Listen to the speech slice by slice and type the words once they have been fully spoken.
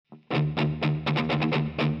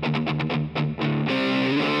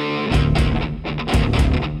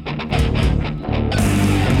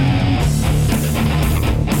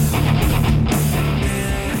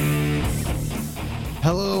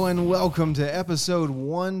Welcome to episode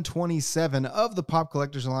 127 of the Pop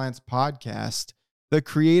Collectors Alliance podcast, the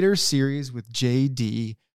creator series with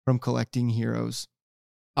JD from Collecting Heroes.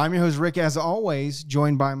 I'm your host, Rick, as always,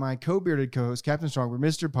 joined by my co-bearded co-host, Captain Strongbird,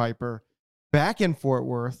 Mr. Piper, back in Fort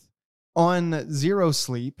Worth on zero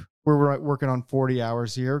sleep. We're working on 40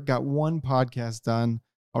 hours here. Got one podcast done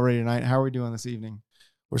already tonight. How are we doing this evening?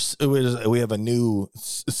 We have a new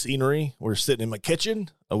scenery. We're sitting in my kitchen.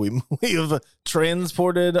 We have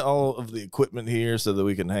transported all of the equipment here so that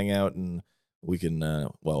we can hang out and we can.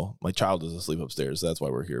 My child is asleep upstairs. So that's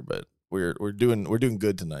why we're here. But we're doing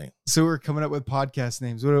good tonight. So we're coming up with podcast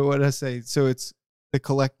names. What did I say? So it's the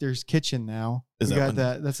Collector's Kitchen now. We got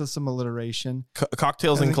that. That's some alliteration.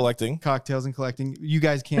 Cocktails and collecting. Cocktails and collecting. You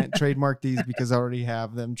guys can't trademark these because I already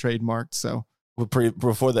have them trademarked. So.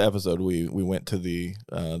 Before the episode, we went to the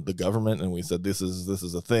government and we said this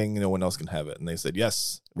is a thing. No one else can have it, and they said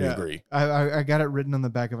yes, we agree. I got it written on the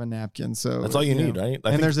back of a napkin, so that's all you need, right?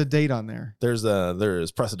 And there's a date on there.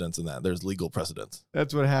 There's precedence in that. There's legal precedence.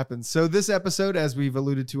 That's what happens. So this episode, as we've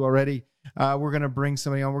alluded to already, we're gonna bring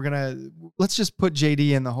somebody on. Let's just put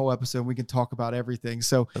JD in the whole episode. We can talk about everything.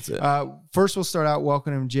 So that's it. First, we'll start out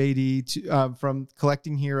welcoming JD from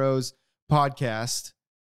Collecting Heroes podcast.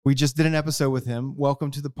 We just did an episode with him. Welcome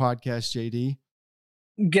to the podcast, JD.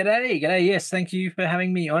 G'day. Yes, thank you for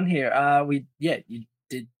having me on here. You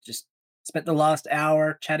did just spent the last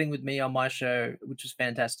hour chatting with me on my show, which was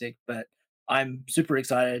fantastic. But I'm super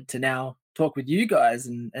excited to now talk with you guys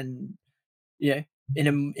and in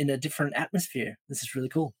a different atmosphere. This is really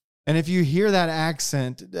cool. And if you hear that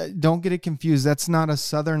accent, don't get it confused. That's not a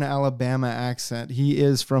Southern Alabama accent. He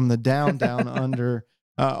is from the down under.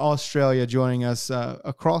 Australia, joining us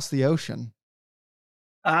across the ocean.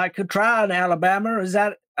 I could try an Alabama. Is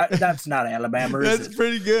that that's not Alabama? Is That's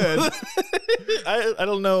pretty good. I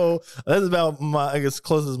don't know. That's about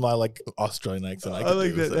close as my Australian accent. I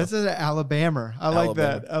like that. So. That's an Alabama. I like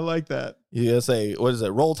that. You gotta say, what is it?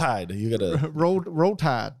 Roll Tide. You gotta roll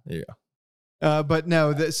Tide. Yeah. But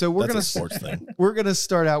no. So we're That's a sports thing. We're gonna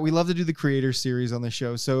start out. We love to do the creator series on the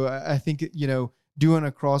show. So I think doing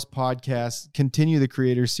a cross podcast, continue the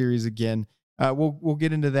creator series again. We'll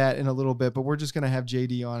get into that in a little bit, but we're just going to have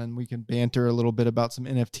JD on and we can banter a little bit about some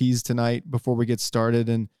NFTs tonight before we get started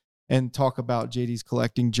and talk about JD's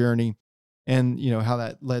collecting journey and, how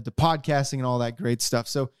that led to podcasting and all that great stuff.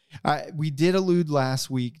 So we did allude last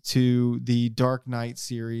week to the Dark Knight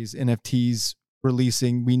series NFTs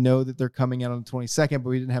releasing. We know that they're coming out on the 22nd, but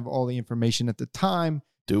we didn't have all the information at the time.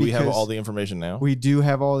 Do we have all the information now? We do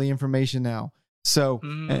have all the information now. So,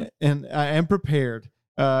 and I am prepared.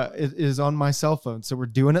 It is on my cell phone, so we're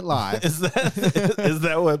doing it live. Is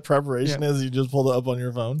that what preparation is? You just pulled it up on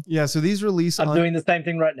your phone? Yeah. So these release. I'm doing the same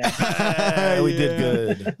thing right now. We did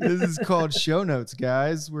good. This is called show notes,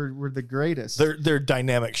 guys. We're the greatest. They're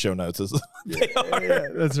dynamic show notes. They are. Yeah,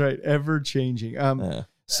 that's right. Ever changing.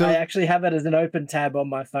 So I actually have it as an open tab on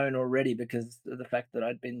my phone already because of the fact that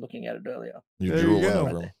I'd been looking at it earlier. You're drooling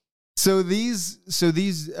over them. So these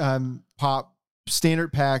pop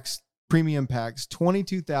standard packs, premium packs,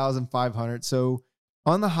 22,500. So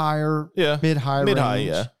on the mid-high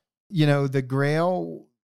range. Yeah. The Grail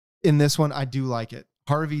in this one, I do like it.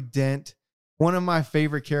 Harvey Dent, one of my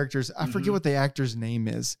favorite characters. I forget what the actor's name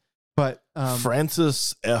is, but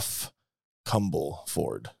Francis F. Cumble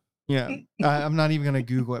Ford. Yeah, I'm not even going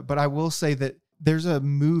to Google it, but I will say that there's a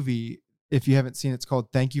movie, if you haven't seen it, it's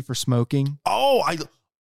called Thank You for Smoking. Oh, I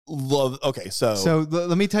love. Okay, so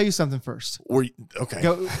let me tell you something first. Okay,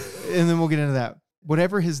 Go, and then we'll get into that.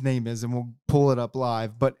 Whatever his name is, and we'll pull it up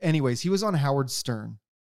live. But anyways, he was on Howard Stern,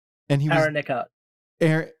 and he was Aaron Eckhart.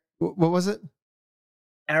 What was it?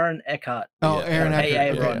 Aaron Eckhart. Oh, Aaron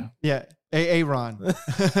Eckhart. Yeah. Aaron.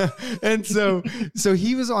 And so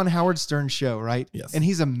he was on Howard Stern's show, right? Yes. And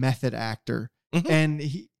he's a method actor, and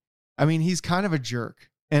he's kind of a jerk.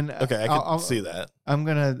 And okay, I'll see that.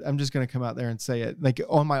 I'm just gonna come out there and say it. Like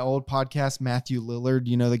on my old podcast, Matthew Lillard,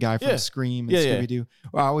 the guy from Scream and Scooby Doo.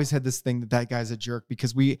 I always had this thing that guy's a jerk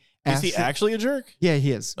because we asked Is he actually a jerk? Yeah,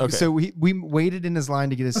 he is. Okay. So we waited in his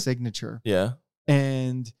line to get his signature. Yeah.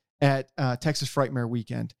 And at Texas Frightmare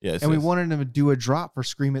Weekend. Yes. And we wanted him to do a drop for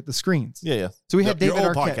Scream at the Screens. Yeah. So we had David your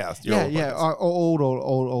old Arquette. Podcast. Our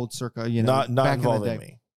old circa, Not back involving in the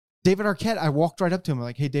day. me. David Arquette, I walked right up to him. I'm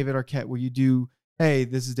like, hey, David Arquette, will you do, hey,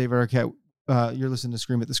 this is David Arquette. You're listening to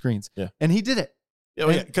Scream at the Screens. Yeah. And he did it.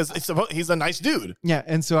 Yeah, because he's a nice dude. Yeah.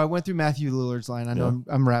 And so I went through Matthew Lillard's line. I know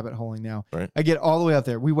I'm rabbit holing now. Right. I get all the way up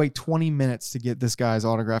there. We wait 20 minutes to get this guy's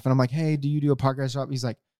autograph. And I'm like, hey, do you do a podcast drop? He's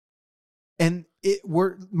like, and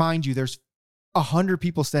mind you, there's 100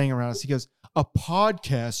 people standing around us. He goes, a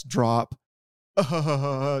podcast drop.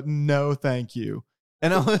 no, thank you.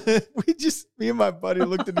 And me and my buddy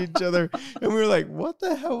looked at each other and we were like, what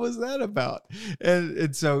the hell was that about?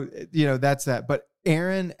 And so, that's that. But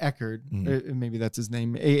Aaron Eckert, maybe that's his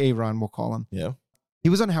name, Aaron, we'll call him. Yeah. He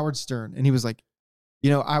was on Howard Stern and he was like,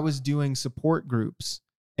 I was doing support groups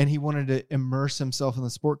and he wanted to immerse himself in the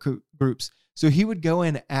support groups. So he would go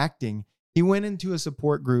in acting. He went into a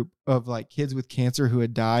support group of like kids with cancer who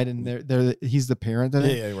had died and he's the parent.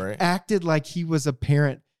 Yeah, right. Acted like he was a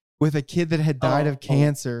parent with a kid that had died of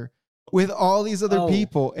cancer with all these other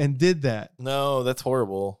people and did that. No, that's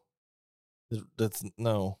horrible. That's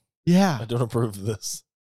no. Yeah. I don't approve of this.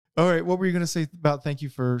 All right. What were you going to say about Thank You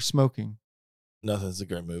for Smoking? Nothing. It's a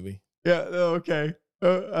great movie. Yeah. Okay.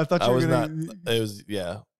 I thought you were going to. It was,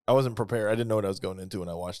 yeah. I wasn't prepared. I didn't know what I was going into when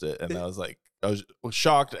I watched it. And I was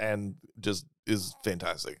shocked and just is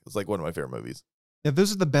fantastic. It's like one of my favorite movies. Yeah.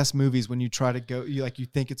 Those are the best movies when you try to go, you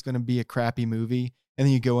think it's going to be a crappy movie. And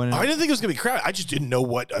then you go in and I didn't think it was going to be crap. I just didn't know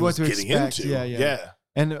what I was getting into. Yeah.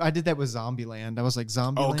 And I did that with Zombieland. I was like,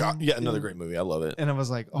 Zombieland? Oh, God. Yeah, another great movie. I love it. And I was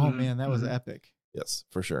like, oh, man, that was epic. Yes,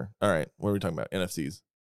 for sure. All right. What are we talking about? NFTs.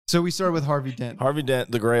 So we started with Harvey Dent. Harvey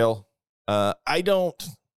Dent, the Grail. I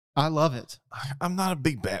love it. I'm not a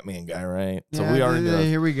big Batman guy, right? So yeah, we already know.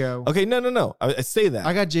 Here we go. Okay, no. I say that.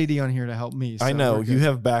 I got JD on here to help me. So I know you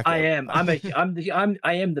have backup. I am. I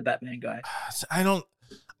am the Batman guy.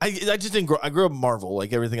 I just didn't grow. I grew up Marvel.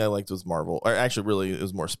 Like everything I liked was Marvel. Or actually, really, it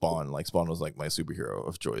was more Spawn. Like Spawn was like my superhero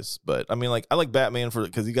of choice. But I mean, like I like Batman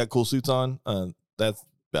because he got cool suits on. That's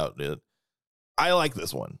about it. I like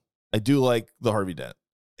this one. I do like the Harvey Dent.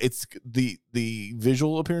 It's the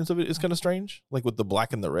visual appearance of it is kind of strange, like with the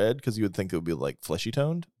black and the red, because you would think it would be like fleshy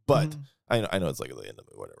toned. But I know it's like at the end of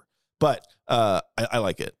the movie, whatever. But I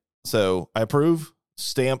like it. So I approve.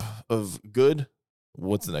 Stamp of good.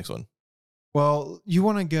 What's the next one? Well, you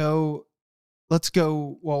want to go? Let's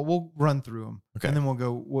go. Well, we'll run through them, okay, and then we'll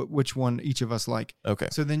go which one each of us like. Okay.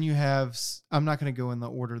 So then you have. I'm not going to go in the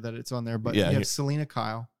order that it's on there, but you have Selena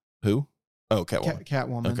Kyle. Who? Oh, Catwoman.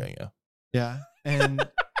 Catwoman. Okay, yeah. Yeah, and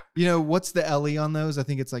what's the LE on those? I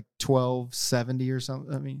think it's like 1270 or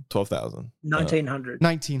something. I mean, 12,000. 1900.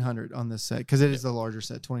 1900 on this set because it is the larger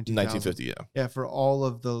set. 1950. Yeah. Yeah, for all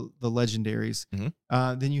of the legendaries.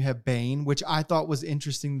 Mm-hmm. Then you have Bane, which I thought was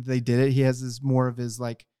interesting that they did it. He has this more of his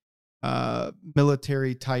like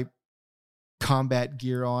military type combat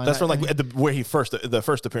gear on. That's from like where the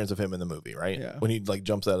first appearance of him in the movie, right? Yeah. When he like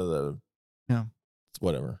jumps out of the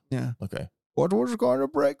whatever. Yeah. Okay. What was going to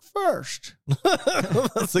break first?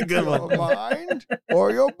 That's a good one. Your mind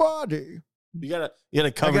or your body? You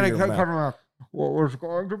gotta cover your mouth. What was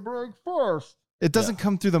going to break first? It doesn't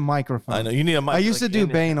come through the microphone. I know you need a mic. I used to do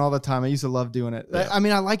Bane all the time. I used to love doing it. Yeah. I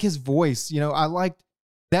mean, I like his voice. I liked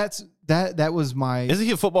that was my. Isn't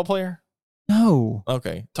he a football player? No.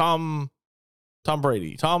 Okay. Tom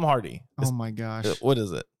Brady. Tom Hardy. Oh my gosh. What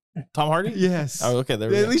is it? Tom Hardy? Yes. Oh, okay. There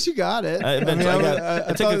we go. At least you got it. I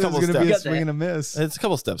took a couple steps. Be a steps. swing and a miss. It's a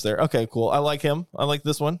couple steps there. Okay, cool. I like him. I like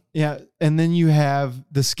this one. Yeah, and then you have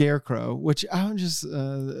the Scarecrow, which I'm just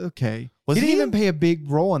okay. He didn't even play a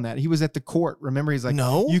big role in that. He was at the court. Remember, he's like,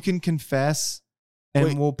 no, you can confess,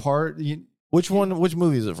 and we'll part. Which one? Which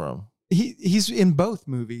movie is it from? He's in both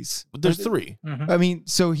movies. But there's three. Mm-hmm. I mean,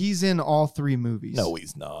 so he's in all three movies. No,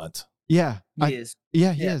 he's not. Yeah, he is.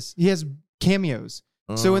 Yeah, he is. He has cameos.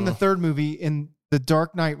 So in the third movie, in The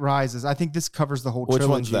Dark Knight Rises, I think this covers the whole trilogy. Which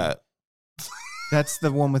one's that? That's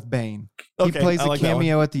the one with Bane. Okay, he plays a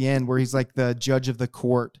cameo at the end where he's like the judge of the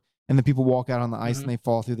court and the people walk out on the ice and they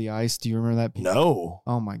fall through the ice. Do you remember that? No.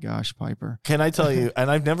 Oh my gosh, Piper. Can I tell you,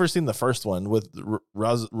 and I've never seen the first one with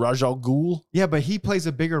Ra's al Ghul. Yeah, but he plays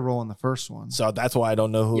a bigger role in the first one. So that's why I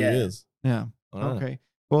don't know who he is. Yeah. Okay.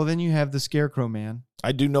 Well, then you have the Scarecrow Man.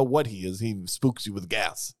 I do know what he is. He spooks you with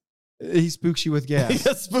gas. He spooks you with gas. He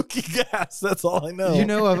has spooky gas. That's all I know. You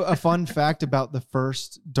know a fun fact about the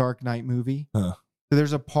first Dark Knight movie? Huh. So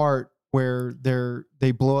there's a part where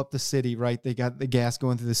they blow up the city, right? They got the gas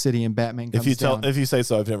going through the city and Batman comes down. If you say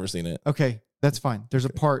so, I've never seen it. Okay, that's fine. There's a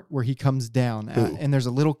part where he comes down and there's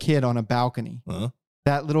a little kid on a balcony. Huh?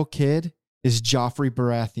 That little kid is Joffrey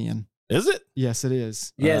Baratheon. Is it? Yes, it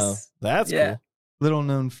is. Yes. That's cool. Little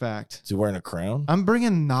known fact. Is he wearing a crown? I'm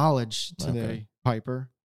bringing knowledge today, Piper.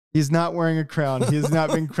 He's not wearing a crown. He has not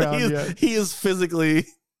been crowned yet. He is physically.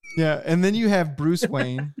 Yeah. And then you have Bruce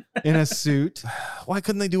Wayne in a suit. Why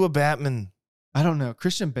couldn't they do a Batman? I don't know.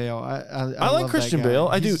 Christian Bale. I like love Christian that guy. Bale.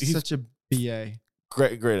 I do. He's such a BA.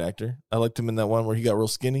 Great actor. I liked him in that one where he got real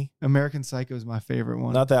skinny. American Psycho is my favorite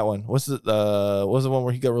one. Not that one. What's the one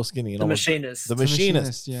where he got real skinny? The Machinist. The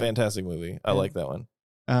Machinist. Yeah. Fantastic movie. I like that one.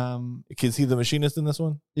 Is he the machinist in this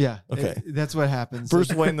one? Yeah. Okay. That's what happens.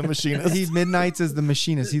 Bruce Wayne, the machinist. He midnights as the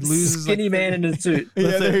machinist. He loses skinny man in a suit.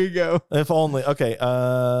 Yeah, there you go. If only. Okay.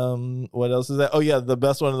 What else is that? Oh yeah, the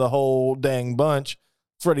best one of the whole dang bunch,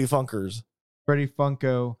 Freddie Funkers. Freddie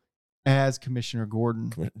Funko as Commissioner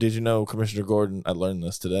Gordon. Did you know Commissioner Gordon? I learned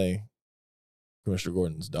this today. Commissioner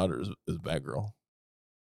Gordon's daughter is Batgirl.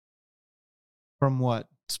 From what?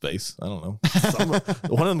 Space. I don't know.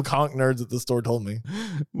 One of them comic nerds at the store told me.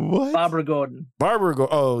 What? Barbara Gordon.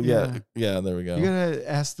 Oh yeah. There we go. You gotta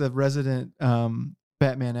ask the resident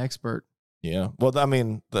Batman expert. Yeah. Well, I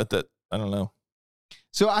mean that I don't know.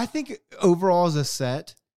 So I think overall as a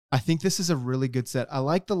set, I think this is a really good set. I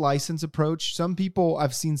like the license approach. Some people,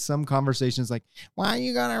 I've seen some conversations like, why are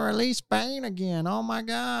you going to release Bane again? Oh my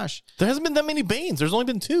gosh. There hasn't been that many Banes. There's only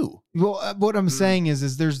been 2. Well, what I'm saying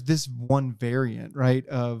is there's this one variant, right?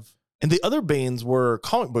 And the other Banes were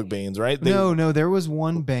comic book Banes, right? No, there was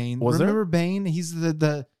one Bane. Remember there? Bane? He's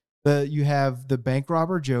the you have the bank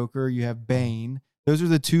robber Joker, you have Bane. Those are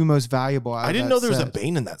the 2 most valuable. I didn't know there was a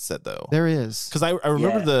Bane in that set though. There is. Because I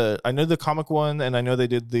remember I know the comic one, and I know they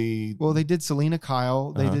did they did Selena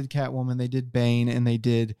Kyle, they did Catwoman, they did Bane, and they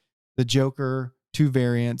did the Joker, 2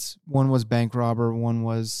 variants. One was bank robber, one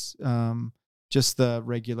was just the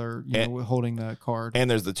regular, holding the card. And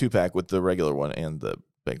there's the 2-pack with the regular one and the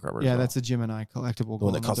bank robber. Yeah, that's a Gemini collectible. The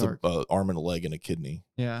one that costs an arm and a leg and a kidney.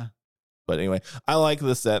 Yeah. But anyway, I like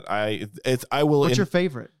this set. What's your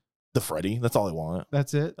favorite? The Freddy. That's all I want.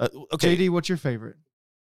 That's it. Okay. JD, what's your favorite?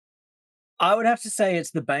 I would have to say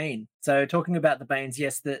it's the Bane. So talking about the Banes,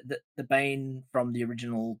 yes, the Bane from the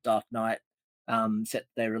original Dark Knight set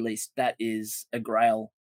they released, that is a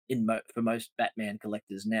grail for most Batman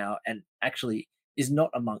collectors now, and actually is not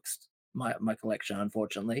amongst my collection,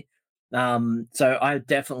 unfortunately. So I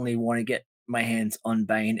definitely want to get my hands on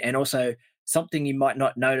Bane. And also something you might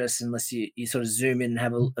not notice unless you sort of zoom in and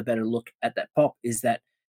have a better look at that pop is that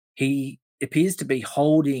he appears to be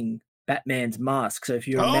holding Batman's mask. So if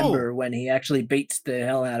you remember when he actually beats the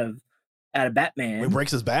hell out of Batman, he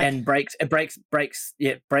breaks his back and breaks his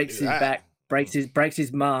back, breaks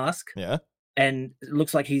his mask. Yeah, and it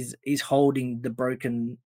looks like he's holding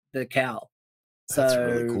the cowl. That's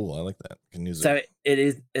really cool. I like that. Can use it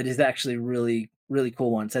is actually really really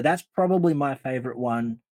cool one. So that's probably my favorite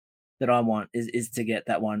one that I want is to get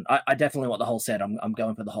that one. I definitely want the whole set. I'm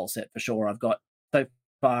going for the whole set for sure. I've got so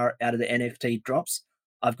far out of the NFT drops,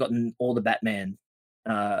 I've gotten all the Batman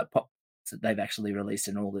pop that they've actually released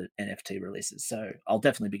and all the NFT releases. So I'll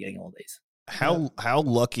definitely be getting all these. How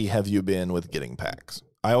lucky have you been with getting packs?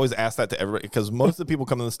 I always ask that to everybody because most of the people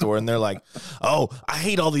come to the store and they're like, "Oh, I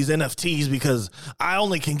hate all these NFTs because I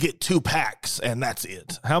only can get 2 packs and that's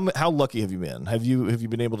it." How lucky have you been? Have you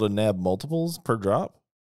been able to nab multiples per drop?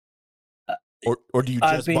 Or do you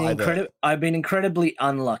just buy them? I've been incredibly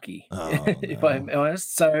unlucky, if I'm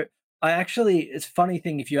honest. So it's a funny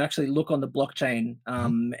thing, if you actually look on the blockchain,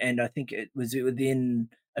 and I think it was within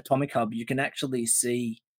Atomic Hub, you can actually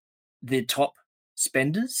see the top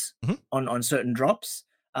spenders on certain drops.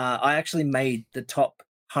 I actually made the top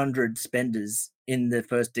 100 spenders in the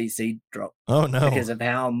first DC drop. Oh no! Because of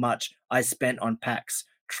how much I spent on packs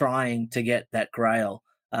trying to get that Grail,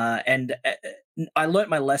 and I learnt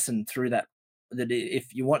my lesson through that. That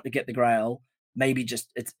if you want to get the Grail, maybe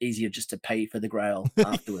it's easier just to pay for the Grail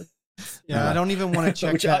afterwards. Yeah, I don't even want to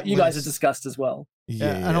check which that you guys have discussed as well.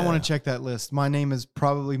 Yeah, I don't want to check that list. My name is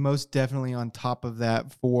probably most definitely on top of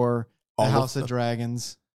that for the House of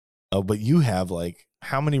Dragons. Oh, but you have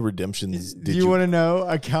how many redemptions did you want to know?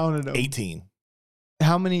 I counted them. 18.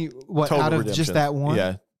 How many? What total out of just that one?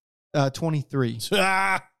 Yeah, 23.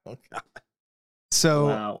 Oh, God. So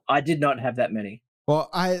wow, I did not have that many. Well,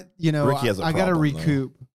 I got to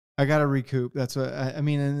recoup. Though. I got to recoup. That's what I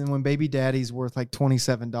mean. And when Baby Daddy's worth like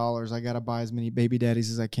 $27, I got to buy as many Baby Daddies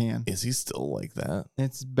as I can. Is he still like that?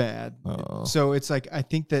 It's bad. Oh. So it's like, I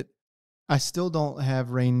think that I still don't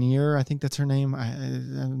have Rainier. I think that's her name.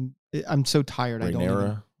 I'm so tired.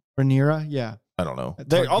 Rhaenyra? Yeah. I don't know.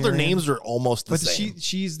 All their names are almost the same.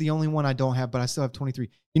 She's the only one I don't have, but I still have 23.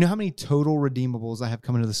 You know how many total redeemables I have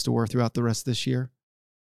coming to the store throughout the rest of this year?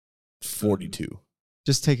 42.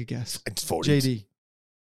 Just take a guess. It's 40. JD.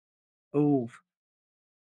 Oh.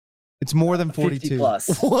 It's more than 42. 50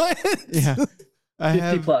 plus. What? Yeah.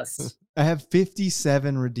 50 plus. I have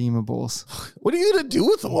 57 redeemables. What are you going to do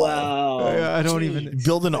with them all? Wow. I don't even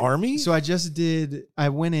build an army. So I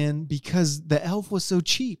went in because the elf was so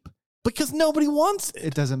cheap. Because nobody wants it.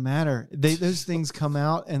 It doesn't matter. Those things come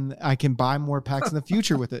out and I can buy more packs in the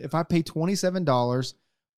future with it. If I pay $27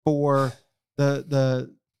 for the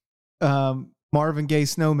Marvin Gaye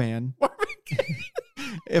snowman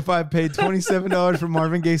if I paid $27 for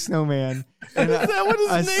Marvin Gaye Snowman. Is that what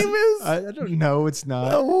his name is? I don't know. It's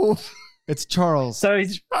not. Oh. It's Charles. So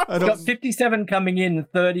he's got 57 coming in.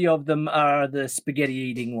 30 of them are the spaghetti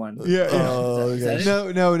eating one. Yeah. Oh, okay.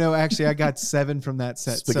 No. Actually, I got 7 from that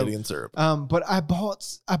set. Spaghetti and syrup. But I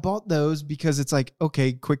bought those because it's like,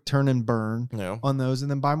 okay, quick turn and burn on those, and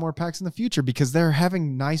then buy more packs in the future because they're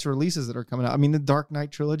having nice releases that are coming out. I mean, the Dark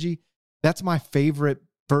Knight trilogy, that's my favorite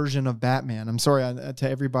version of Batman. I'm sorry to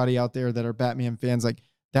everybody out there that are Batman fans. Like,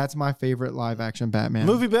 that's my favorite live action Batman.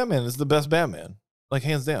 Movie Batman is the best Batman. Like,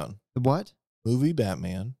 hands down. The what? Movie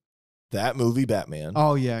Batman. That movie Batman.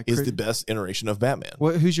 Oh yeah, is the best iteration of Batman.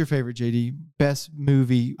 Who's your favorite, JD? Best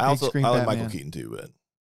movie? I like Batman? Michael Keaton too, but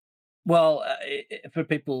well, for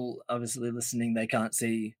people obviously listening, they can't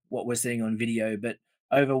see what we're seeing on video, but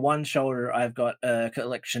over one shoulder, I've got a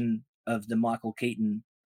collection of the Michael Keaton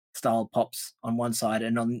style pops on one side,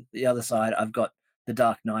 and on the other side, I've got the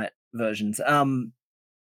Dark Knight versions.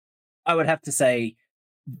 I would have to say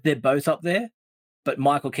they're both up there. But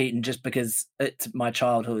Michael Keaton, just because it's my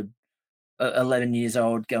childhood, 11 years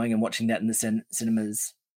old, going and watching that in the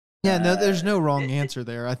cinemas. Yeah, no, there's no wrong answer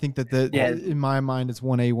there. I think that in my mind, it's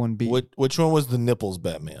 1A, 1B. Which one was the nipples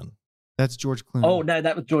Batman? That's George Clooney. Oh, no,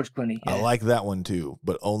 that was George Clooney. Yeah. I like that one too,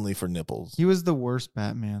 but only for nipples. He was the worst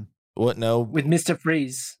Batman. What? No. With Mr.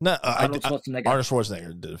 Freeze. No, Arnold Schwarzenegger. Arnold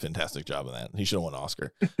Schwarzenegger did a fantastic job of that. He should have won an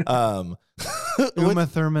Oscar. Uma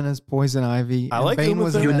Thurman as Poison Ivy. I like Bane Uma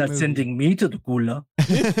was Thurman. You're not movie. sending me to the cooler.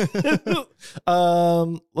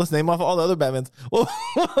 Let's name off all the other Batmans.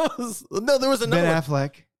 No, there was another Ben one.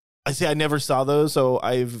 Affleck. I see. I never saw those, so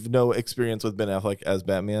I've no experience with Ben Affleck as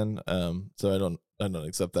Batman. So I don't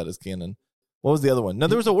accept that as canon. What was the other one? No,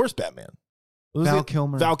 there was a worse Batman. Val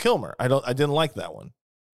Kilmer. Val Kilmer. I didn't like that one.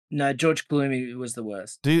 No, George Clooney was the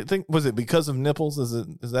worst. Do you think was it because of nipples? Is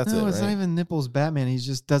that No, it? it's right? not even nipples Batman. He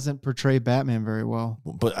just doesn't portray Batman very well.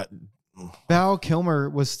 But Val Kilmer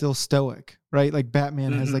was still stoic, right? Like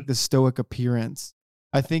Batman has like the stoic appearance.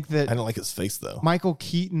 I think that I don't like his face though. Michael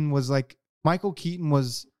Keaton was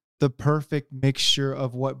the perfect mixture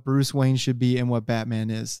of what Bruce Wayne should be and what Batman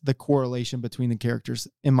is. The correlation between the characters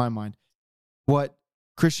in my mind. What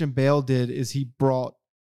Christian Bale did is he brought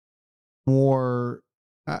more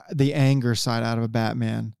the anger side out of a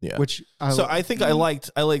Batman. Yeah. Which I think I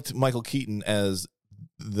liked Michael Keaton as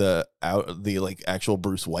the like actual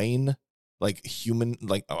Bruce Wayne, like human,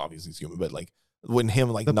 like obviously he's human, but like when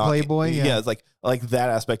him like the not Playboy, yeah, it's like that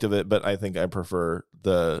aspect of it. But I think I prefer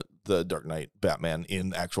the Dark Knight Batman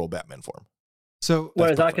in actual Batman form. So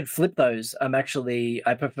whereas I could flip those, I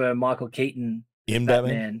prefer Michael Keaton in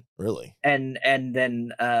Batman, really, and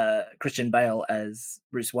then Christian Bale as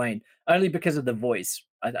Bruce Wayne, only because of the voice.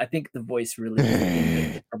 I think the voice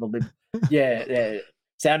really probably, yeah,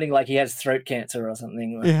 sounding like he has throat cancer or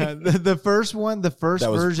something. Yeah, the first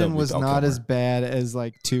version was Val not Kilmer. as bad as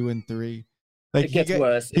like 2 and 3. Like it gets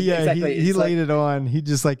worse. Exactly. He laid it on. He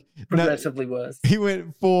just like progressively worse. He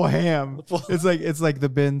went full ham. It's like the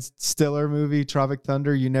Ben Stiller movie Tropic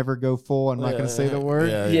Thunder. You never go full. I'm not going to say the word.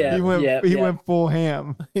 Yeah. He went full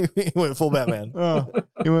ham. He went full Batman.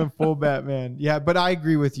 He went full Batman. Yeah, but I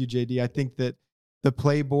agree with you, JD. I think that the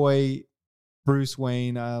Playboy Bruce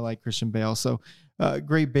Wayne, I like Christian Bale. So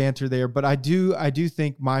great banter there. But I do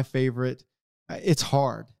think my favorite. It's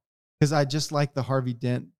hard because I just like the Harvey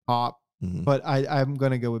Dent pop. Mm-hmm. But I'm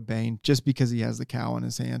going to go with Bane just because he has the cow in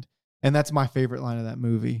his hand. And that's my favorite line of that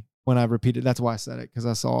movie. When I repeated, that's why I said it, because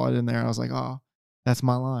I saw it in there. I was like, oh, that's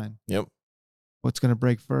my line. Yep. What's going to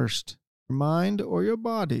break first? Your mind or your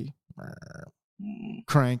body?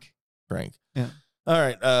 Crank. Yeah. All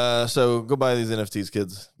right. So go buy these NFTs,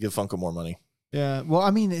 kids. Give Funko more money. Yeah. Well,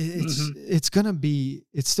 I mean, it's still going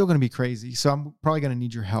to be crazy. So I'm probably going to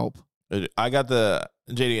need your help. I got the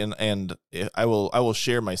JD and I will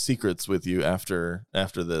share my secrets with you after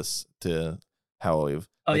this to how we've.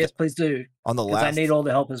 Oh yes, please do. On the last, I need all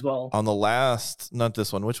the help as well. On the last, not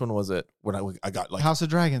this one. Which one was it? When I got like House of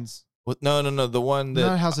Dragons. What? No. The one that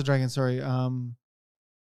not House of Dragons. Sorry. Man,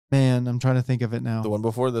 I'm trying to think of it now. The one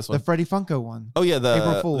before this one. The Freddie Funko one. Oh yeah, the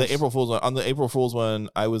April Fools one. On the April Fools one,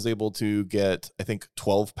 I was able to get I think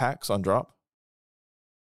 12 packs on drop.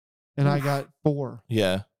 And I got 4.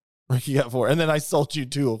 Yeah. Ricky got 4, and then I sold you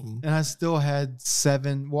 2 of them, and I still had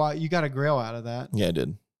 7. Well, you got a grail out of that. Yeah, I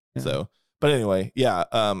did. Yeah. So, but anyway, yeah,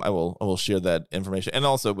 I will share that information, and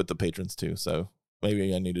also with the patrons too. So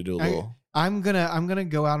maybe I need to do a little. I'm gonna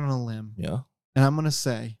go out on a limb. Yeah, and I'm gonna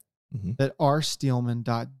say that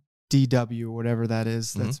rsteelman.dw or whatever that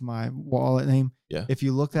is. That's my wallet name. Yeah. If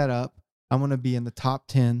you look that up, I'm gonna be in the top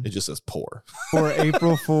 10. It just says poor for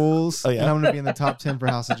April Fools. Oh yeah, and I'm gonna be in the top 10 for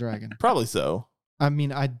House of Dragon. Probably so. I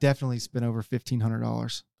mean, I definitely spent over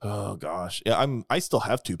 $1,500. Oh gosh. Yeah, I still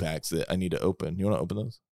have 2 packs that I need to open. You want to open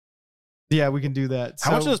those? Yeah, we can do that.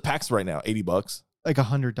 How much are those packs right now? $80? Like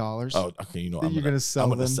 $100. Oh, okay. You know, You're gonna sell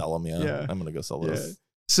them. I'm gonna sell them. Yeah. I'm gonna go sell those. Yeah.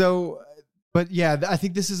 So, but yeah, I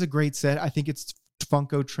think this is a great set. I think it's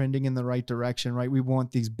Funko trending in the right direction, right? We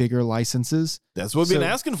want these bigger licenses. That's what we've been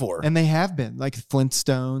asking for. And they have been, like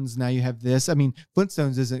Flintstones. Now you have this. I mean,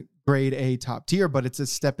 Flintstones isn't grade A top tier, but it's a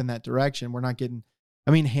step in that direction. We're not getting,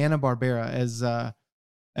 I mean, Hanna-Barbera,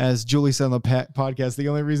 as Julie said on the podcast, the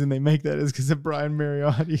only reason they make that is because of Brian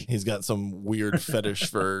Mariotti. He's got some weird fetish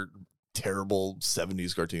for terrible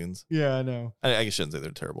 70s cartoons. Yeah, I know. I shouldn't say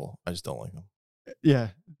they're terrible. I just don't like them. Yeah.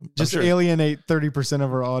 Just alienate 30%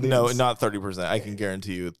 of our audience. No, not 30%. I can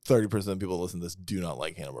guarantee you 30% of people listen to this do not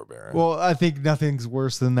like Hanna-Barbera. Well, I think nothing's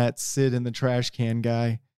worse than that Sid in the trash can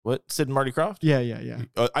guy. What? Sid and Marty Krofft? Yeah.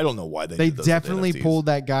 I don't know why they definitely pulled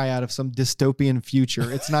that guy out of some dystopian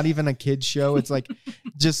future. It's not even a kid's show. It's like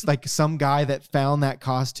just like some guy that found that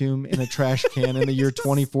costume in a trash can in the year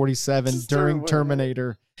 2047 during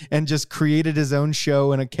Terminator and just created his own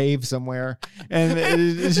show in a cave somewhere. And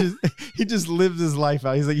it's just, he just lives his life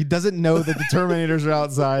out. He's like, he doesn't know that the Terminators are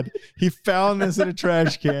outside. He found this in a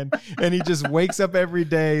trash can and he just wakes up every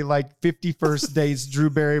day like 50 First Dates Drew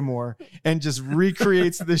Barrymore and just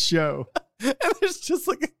recreates the show. And there's just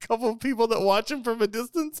like a couple of people that watch him from a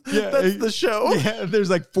distance. Yeah, that's the show. Yeah, there's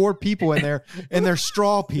like 4 people in there and they're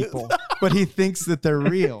straw people, but he thinks that they're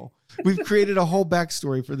real. We've created a whole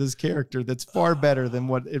backstory for this character that's far better than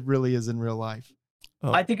what it really is in real life.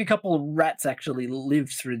 Oh. I think a couple of rats actually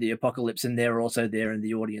lived through the apocalypse and they're also there in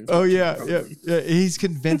the audience. Oh, yeah. He's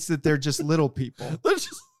convinced that they're just little people.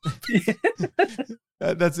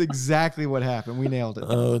 That's exactly what happened. We nailed it.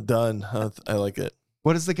 Oh, done. I like it.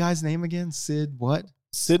 What is the guy's name again? Sid what?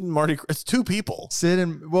 Sid and Marty. It's 2 people. Sid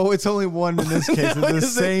and, well, it's only one in this case. It's the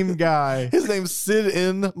same guy. His name's Sid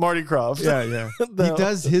and Marty Krofft. Yeah. He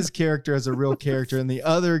does his character as a real character, and the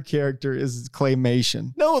other character is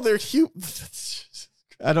claymation. No, they're huge.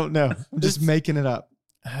 I don't know. I'm just making it up.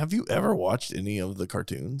 Have you ever watched any of the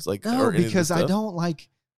cartoons? Like, no, because I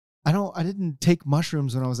didn't take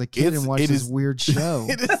mushrooms when I was a kid and watch this weird show.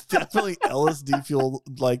 It is definitely LSD fuel,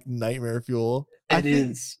 like nightmare fuel. It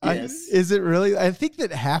is. Yes. Is it really? I think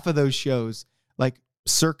that half of those shows, like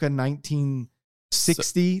circa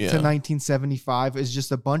 1960 to 1975, is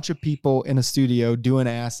just a bunch of people in a studio doing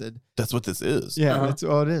acid. That's what this is. Yeah, that's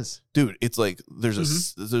all it is. Dude, it's like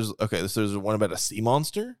there's one about a sea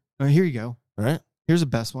monster. Oh, here you go. All right. Here's the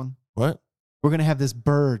best one. What? We're gonna have this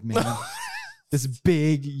bird, man. This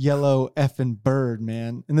big yellow effing bird,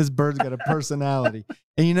 man. And this bird's got a personality.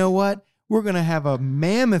 And you know what? We're going to have a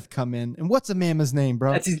mammoth come in. And what's a mammoth's name,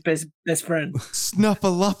 bro? That's his best friend.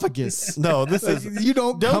 Snuffleupagus. No, this is... You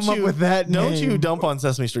don't come up with that name. Don't you dump on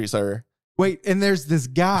Sesame Street, sir. Wait, and there's this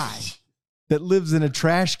guy that lives in a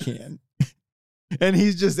trash can. And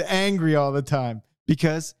he's just angry all the time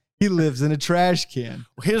because he lives in a trash can.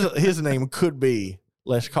 His name could be...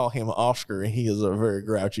 Let's call him Oscar. He is a very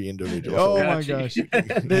grouchy individual. Oh my gosh!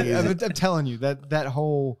 I'm telling you that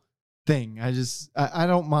whole thing. I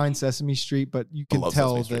don't mind Sesame Street, but you can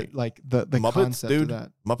tell that like the Muppets, concept dude, of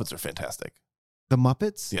that. Muppets are fantastic. The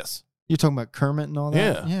Muppets? Yes. You're talking about Kermit and all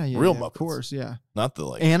that? Yeah. Real Muppets. Of course, yeah. Not the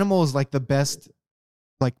like Animal is like the best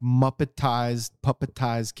like puppetized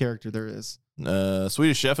character there is.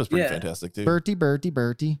 Swedish Chef is pretty fantastic too. Bertie.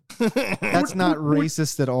 That's not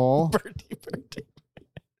racist at all. Bertie.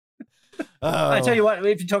 I tell you what,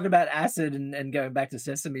 if you're talking about acid and going back to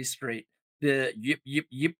Sesame Street, the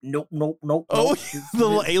yip, nope. Oh, the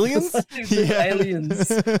little aliens? Aliens.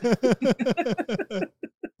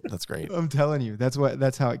 That's great. I'm telling you,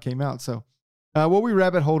 that's how it came out. So, we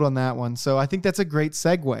rabbit holed on that one. So I think that's a great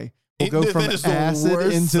segue. We'll go from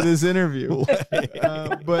acid into this interview.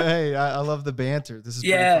 But hey, I love the banter. This is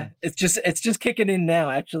pretty fun. It's just kicking in now.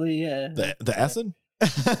 Actually, yeah. The acid.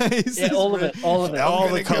 All of it. All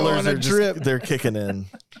the colors are they're kicking in.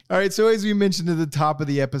 All right. So as we mentioned at the top of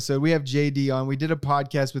the episode, we have JD on. We did a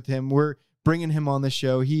podcast with him. We're bringing him on the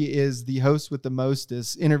show. He is the host with the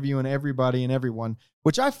mostest, interviewing everybody and everyone,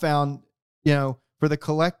 which I found, for the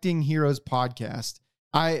Collecting Heroes podcast.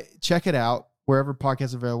 I check it out wherever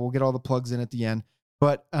podcasts are available. We'll get all the plugs in at the end.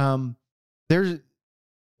 But there's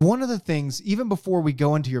one of the things, even before we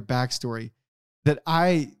go into your backstory,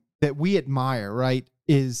 that we admire, right,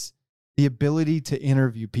 is the ability to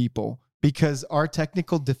interview people, because our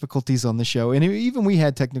technical difficulties on the show, and even we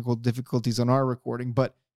had technical difficulties on our recording,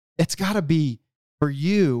 but it's got to be, for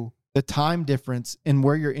you, the time difference in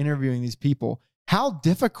where you're interviewing these people. How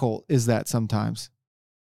difficult is that sometimes?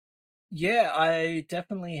 Yeah, I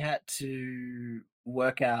definitely had to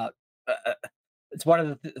work out. It's one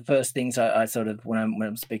of the first things I sort of when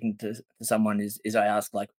I'm speaking to someone is I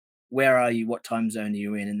ask like, where are you? What time zone are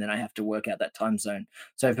you in? And then I have to work out that time zone.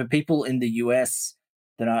 So for people in the US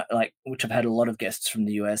that I like, which I've had a lot of guests from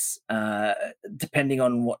the US, depending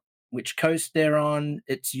on which coast they're on,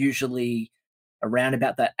 it's usually around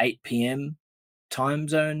about that 8 p.m. time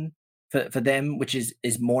zone for them, which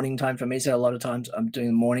is morning time for me. So a lot of times I'm doing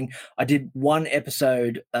the morning. I did one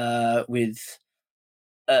episode with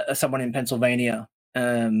someone in Pennsylvania,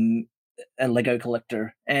 a Lego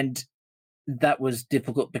collector, and that was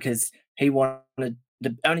difficult because he wanted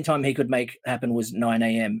the only time he could make happen was 9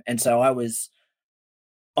 a.m. And so I was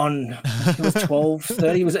on, I think it was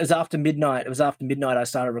 12:30. It was after midnight. It was after midnight I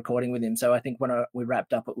started recording with him. So I think when we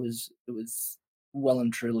wrapped up, it was well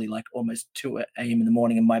and truly like almost 2 a.m. in the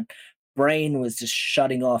morning, and my brain was just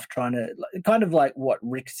shutting off, trying to kind of like what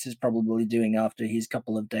Rick's is probably doing after his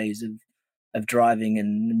couple of days of driving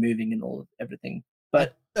and moving and everything.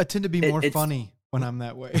 But I tend to be more funny when I'm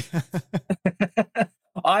that way.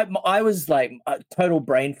 I was like total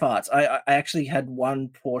brain farts. I actually had one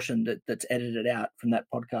portion that's edited out from that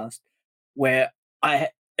podcast where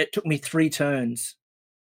it took me 3 turns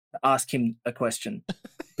to ask him a question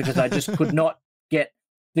because I just could not get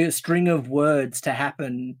the string of words to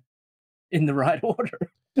happen in the right order.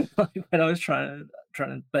 Like when I was trying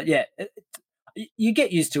to, but yeah, you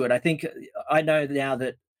get used to it. I think I know now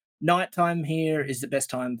that nighttime here is the best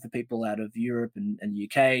time for people out of Europe and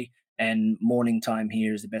UK, and morning time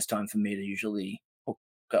here is the best time for me to usually hook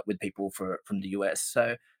up with people from the US.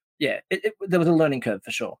 So yeah, there was a learning curve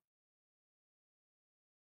for sure.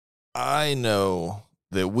 I know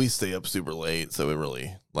that we stay up super late, so it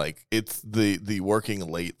really like it's the working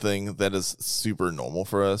late thing that is super normal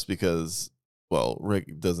for us because, well,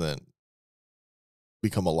 Rick doesn't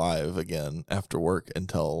become alive again after work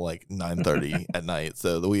until like 9:30 at night.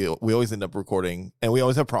 So we always end up recording, and we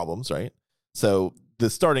always have problems, right? So the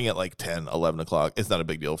starting at like 10, 11 o'clock, it's not a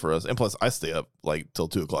big deal for us. And plus I stay up like till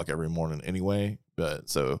 2 o'clock every morning anyway. But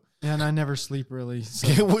so yeah, and I never sleep really.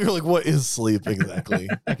 So. We were like, what is sleep exactly?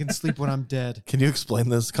 I can sleep when I'm dead. Can you explain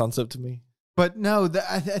this concept to me? But no,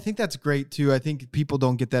 I think that's great too. I think people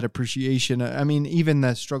don't get that appreciation. I mean, even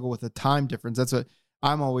that struggle with the time difference. That's what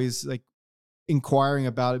I'm always like inquiring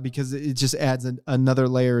about it because it just adds another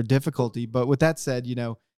layer of difficulty. But with that said,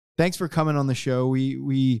 thanks for coming on the show.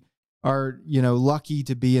 We are, lucky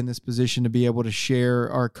to be in this position to be able to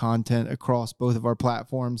share our content across both of our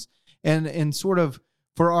platforms and sort of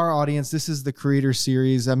for our audience, this is the creator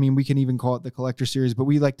series. I mean, we can even call it the collector series, but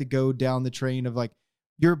we like to go down the train of like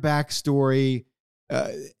your backstory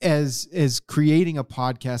as creating a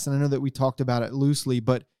podcast. And I know that we talked about it loosely,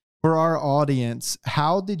 but for our audience,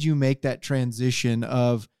 how did you make that transition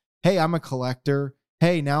of, hey, I'm a collector.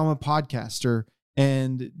 Hey, now I'm a podcaster,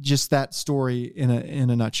 and just that story in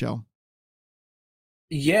a nutshell?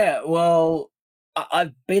 Yeah, well,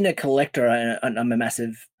 I've been a collector. I'm a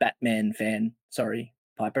massive Batman fan. Sorry,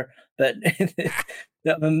 Piper, but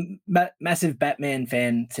I'm a massive Batman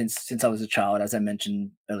fan since I was a child. As I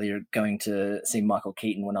mentioned earlier, going to see Michael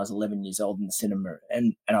Keaton when I was 11 years old in the cinema,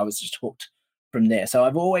 and I was just hooked from there. So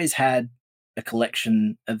I've always had a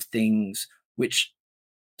collection of things, which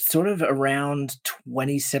sort of around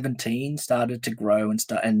 2017 started to grow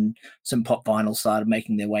and some pop vinyl started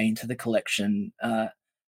making their way into the collection.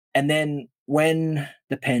 And then when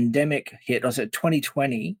the pandemic hit, also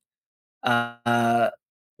 2020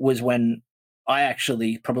 was when I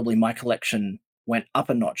actually probably my collection went up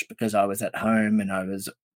a notch because I was at home and I was,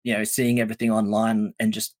 seeing everything online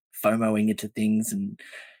and just FOMOing into things and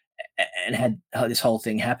had this whole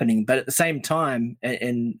thing happening. But at the same time, at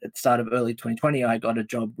the start of early 2020, I got a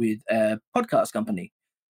job with a podcast company.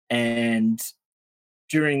 And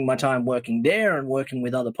during my time working there and working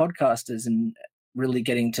with other podcasters and really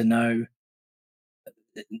getting to know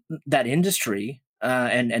that industry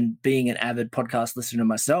and being an avid podcast listener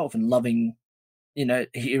myself and loving,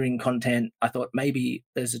 hearing content, I thought maybe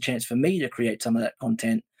there's a chance for me to create some of that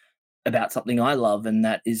content about something I love, and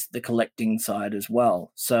that is the collecting side as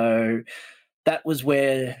well. So that was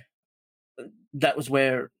where,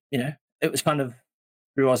 it was kind of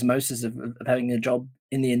through osmosis of having a job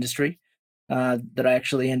in the industry that I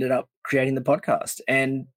actually ended up creating the podcast.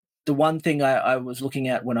 And the one thing I was looking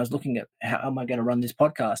at when I was looking at how am I going to run this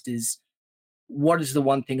podcast is what is the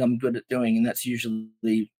one thing I'm good at doing? And that's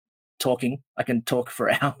usually talking. I can talk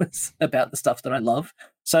for hours about the stuff that I love.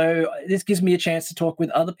 So this gives me a chance to talk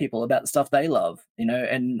with other people about the stuff they love,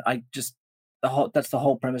 and that's the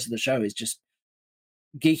whole premise of the show is just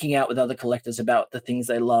geeking out with other collectors about the things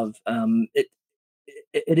they love.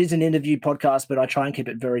 it is an interview podcast, but I try and keep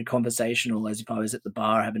it very conversational, as if I was at the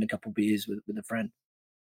bar having a couple beers with a friend.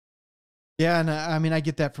 Yeah, and I mean, I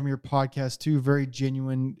get that from your podcast too. Very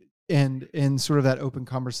genuine and sort of that open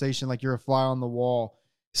conversation, like you're a fly on the wall.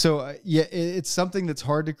 So yeah, it's something that's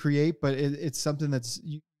hard to create, but it's something that's,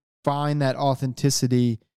 you find that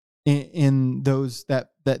authenticity in those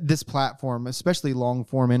that this platform, especially long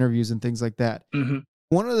form interviews and things like that. Mm-hmm.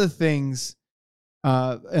 One of the things,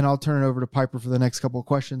 and I'll turn it over to Piper for the next couple of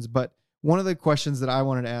questions, but one of the questions that I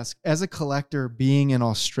wanted to ask, as a collector being in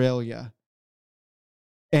Australia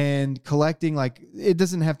and collecting, like, it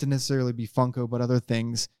doesn't have to necessarily be Funko, but other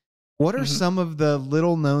things. What are some of the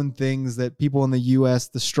little known things that people in the US,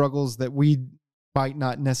 the struggles that we might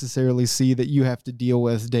not necessarily see that you have to deal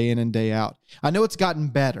with day in and day out? I know it's gotten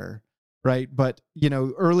better, right? But,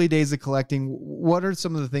 early days of collecting, what are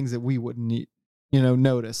some of the things that we wouldn't need,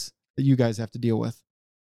 notice that you guys have to deal with?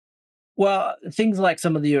 Well, things like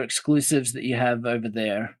some of your exclusives that you have over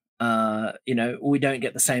there, we don't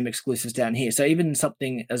get the same exclusives down here. So even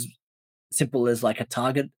something as simple as like a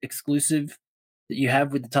Target exclusive that you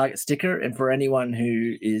have with the Target sticker, and for anyone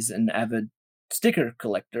who is an avid sticker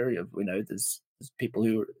collector, there's people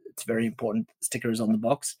who, it's very important that the sticker is on the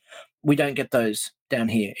box. We don't get those down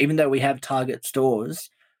here, even though we have Target stores.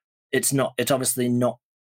 It's obviously not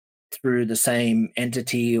through the same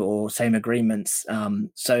entity or same agreements.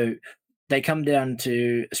 So they come down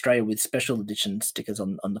to Australia with special edition stickers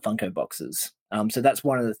on the Funko boxes. So that's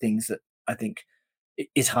one of the things that I think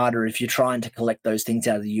is harder if you're trying to collect those things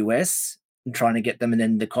out of the US and trying to get them, and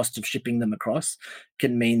then the cost of shipping them across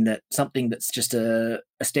can mean that something that's just a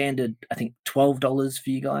standard, I think $12 for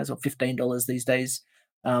you guys, or $15 these days,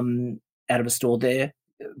 out of a store there,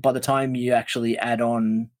 by the time you actually add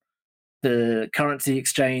on the currency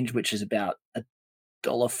exchange, which is about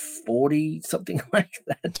 $1.40, something like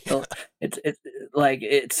that. It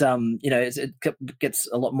gets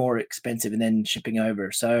a lot more expensive, and then shipping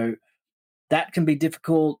over. So that can be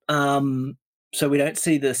difficult. So we don't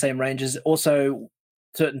see the same ranges. Also,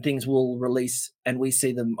 certain things will release, and we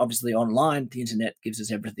see them obviously online. The internet gives us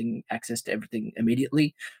access to everything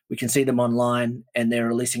immediately. We can see them online, and they're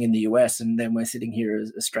releasing in the US, and then we're sitting here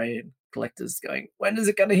as Australian collectors going, when is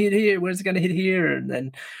it going to hit here? When is it going to hit here? And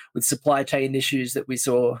then with supply chain issues that we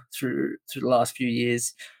saw through the last few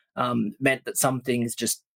years, meant that some things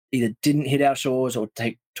just either didn't hit our shores or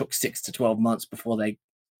took 6 to 12 months before they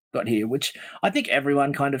got here, which I think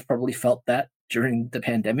everyone kind of probably felt that during the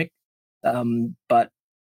pandemic. But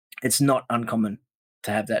it's not uncommon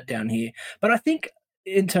to have that down here. But I think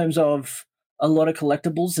in terms of a lot of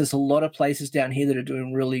collectibles, there's a lot of places down here that are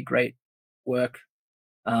doing really great work.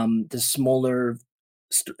 There's smaller,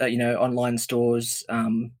 online stores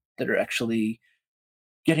that are actually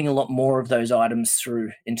getting a lot more of those items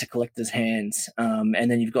through into collectors' hands.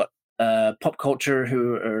 And then you've got Pop Culture,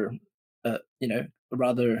 who are, a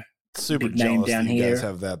rather super big name jealous down that you here. guys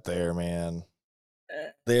have that there, man.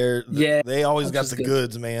 Yeah, they always got the good.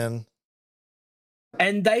 goods, man.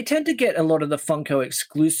 And they tend to get a lot of the Funko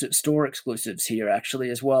store exclusives here actually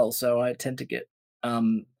as well. So I tend to get,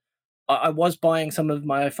 I was buying some of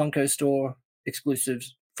my Funko store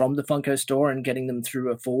exclusives from the Funko store and getting them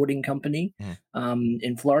through a forwarding company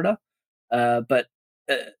in Florida. But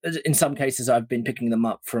in some cases, I've been picking them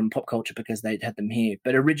up from Pop Culture because they'd had them here.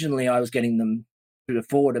 But originally, I was getting them through the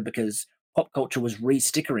forwarder because Pop Culture was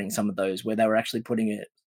re-stickering some of those, where they were actually putting a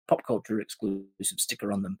Pop Culture exclusive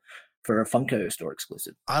sticker on them for a Funko store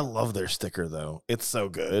exclusive. I love their sticker, though. It's so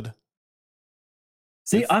good.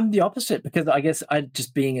 See, I'm the opposite, because I guess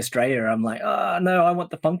just being Australia, I'm like, oh, no, I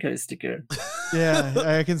want the Funko sticker. Yeah,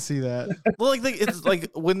 I can see that. Well, it's like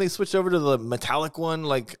when they switched over to the metallic one,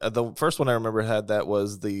 like the first one I remember had that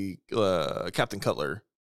was the Captain Cutler.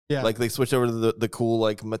 Yeah, like they switched over to the cool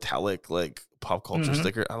like metallic like Pop Culture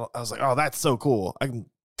sticker. I was like, oh, that's so cool. I'm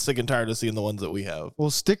sick and tired of seeing the ones that we have. Well,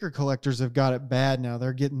 sticker collectors have got it bad now.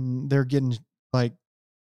 They're getting like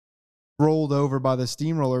rolled over by the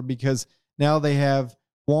steamroller, because now they have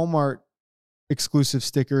Walmart exclusive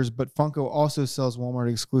stickers, but Funko also sells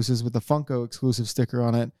Walmart exclusives with the Funko exclusive sticker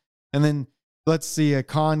on it. And then let's see a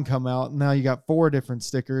con come out. Now you got 4 different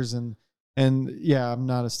stickers, and yeah, I'm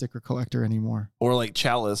not a sticker collector anymore. Or like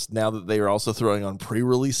Chalice, now that they are also throwing on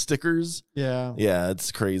pre-release stickers. Yeah,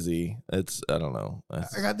 it's crazy. I don't know.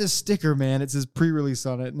 I got this sticker, man. It says pre-release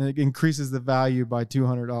on it, and it increases the value by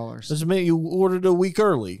 $200. Just mean you ordered a week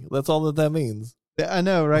early. That's all that means. I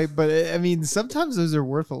know, right? But I mean, sometimes those are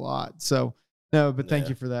worth a lot. So no, but thank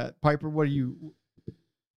you for that, Piper. What do you?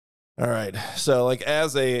 All right. So like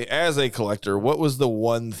as a collector, what was the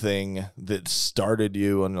one thing that started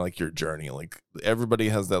you on like your journey? Like everybody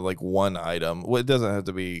has that like one item. Well, it doesn't have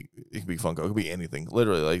to be, it could be Funko, it could be anything.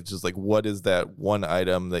 Literally, like just like what is that one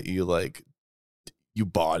item that you like you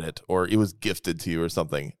bought it or it was gifted to you or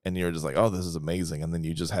something and you're just like, oh, this is amazing, and then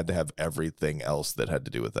you just had to have everything else that had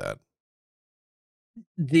to do with that.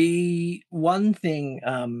 The one thing,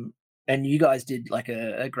 and you guys did like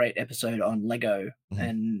a great episode on Lego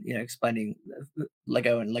and explaining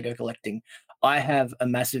Lego and Lego collecting. I have a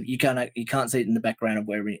massive. You can't see it in the background of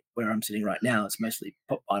where I'm sitting right now. It's mostly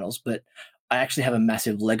pop vinyls, but I actually have a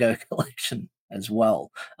massive Lego collection as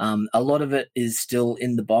well. A lot of it is still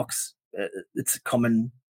in the box. It's a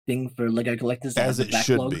common thing for Lego collectors, as it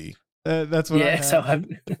should be. That's what I have.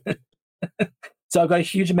 So I've got a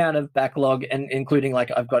huge amount of backlog, and including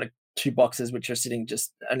like I've got 2 boxes which are sitting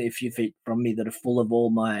just only a few feet from me that are full of all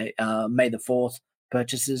my May the 4th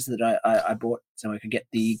purchases that I bought so I could get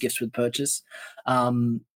the gifts with purchase.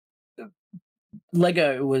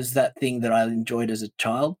 Lego was that thing that I enjoyed as a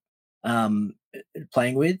child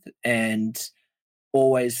playing with, and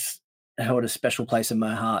always held a special place in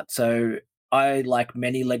my heart. So I, like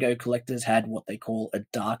many Lego collectors, had what they call a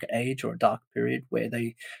dark age or a dark period where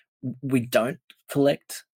we don't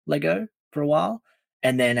collect Lego for a while,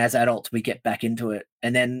 and then as adults we get back into it.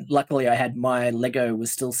 And then luckily I had my Lego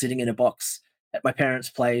was still sitting in a box at my parents'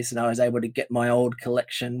 place, and I was able to get my old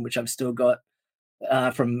collection, which I've still got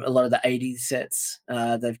from a lot of the 80s sets.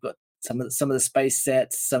 They've got some of the space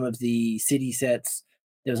sets, some of the city sets.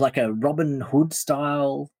 There was like a Robin Hood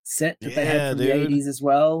style set that they had from the 80s as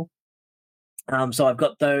well. So I've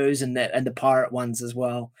got those and the pirate ones as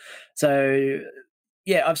well. So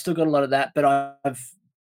yeah, I've still got a lot of that, but I've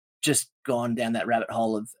just gone down that rabbit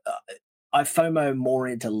hole of I FOMO more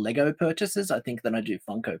into Lego purchases, I think, than I do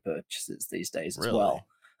Funko purchases these days as well.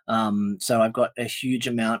 So I've got a huge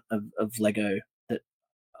amount of Lego that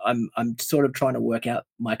I'm sort of trying to work out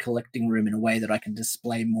my collecting room in a way that I can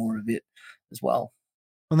display more of it as well.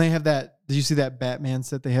 When they have that, did you see that Batman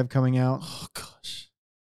set they have coming out? Oh gosh.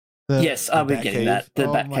 Yes, I'll be getting that. The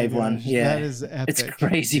Batcave one. Yeah. That is epic. It's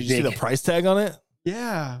crazy big. Did you see the price tag on it?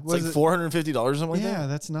 Yeah. It's like $450 or something like that? Yeah,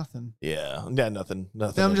 that's nothing. Yeah, nothing.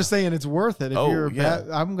 I'm just saying it's worth it. If you're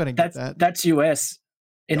I'm going to get that. That's US.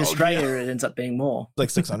 In Australia, it ends up being more.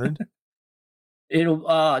 Like 600? It'll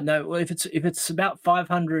no. Well, if it's about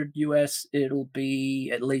 500 US, it'll be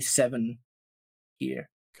at least 7 here.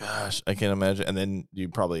 Gosh, I can't imagine. And then is it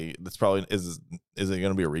going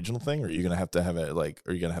to be a regional thing, or are you going to have it like,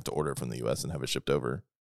 are you going to have to order it from the US and have it shipped over?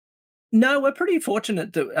 No, we're pretty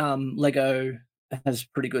fortunate that Lego has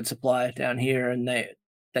pretty good supply down here, and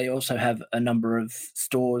they also have a number of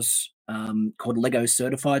stores called Lego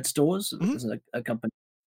certified stores. There's a company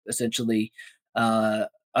essentially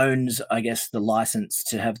owns, I guess, the license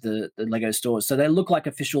to have the Lego stores. So they look like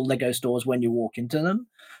official Lego stores when you walk into them,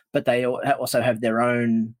 but they also have their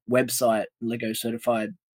own website, Lego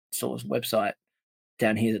certified stores website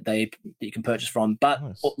down here that you can purchase from. But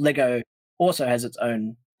nice. Lego also has its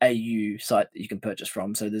own AU site that you can purchase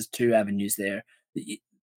from. So there's 2 avenues there.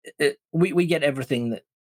 We get everything that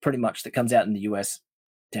pretty much that comes out in the US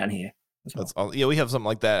down here. That's all. Yeah, we have something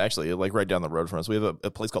like that actually, like right down the road from us. We have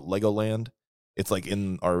a place called Legoland. It's like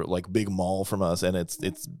in our like big mall from us, and it's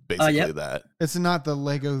basically that. It's not the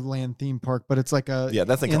Legoland theme park, but it's like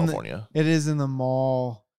that's in California. It is in the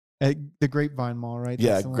mall at the Grapevine Mall, right?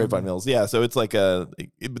 Yeah, Grapevine Mills. Yeah, so it's like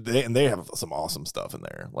they have some awesome stuff in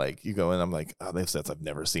there. Like you go in, I'm like, oh, they have sets I've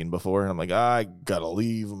never seen before, and I'm like, I gotta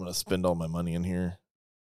leave. I'm gonna spend all my money in here.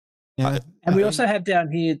 Yeah. And we also have down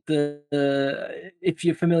here the if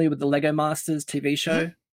you're familiar with the Lego Masters TV show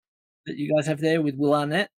that you guys have there with Will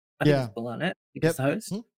Arnett. I think it's Will Arnett, the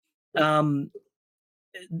host.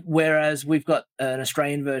 Whereas we've got an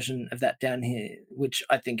Australian version of that down here, which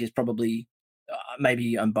I think is probably,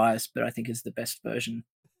 maybe I'm biased, but I think is the best version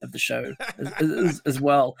of the show as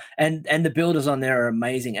well. And the builders on there are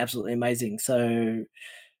amazing, absolutely amazing. So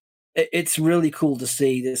it's really cool to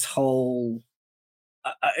see this whole.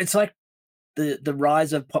 It's like the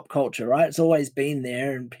rise of pop culture, right? It's always been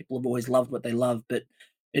there, and people have always loved what they love. But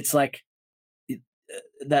it's like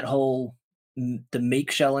that whole the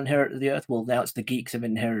meek shall inherit the earth. Well, now it's the geeks have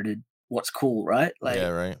inherited what's cool, right?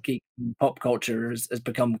 Like, geek pop culture has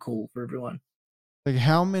become cool for everyone. Like,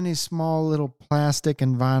 how many small little plastic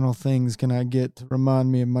and vinyl things can I get to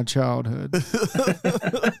remind me of my childhood?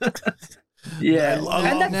 Yeah,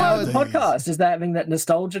 and that's part of the podcast is that having that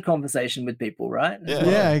nostalgia conversation with people, right?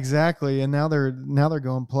 Yeah, exactly. And now they're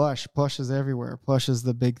going plush. Plush is everywhere. Plush is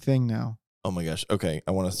the big thing now. Oh my gosh. Okay,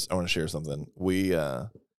 I want to share something. We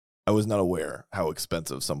I was not aware how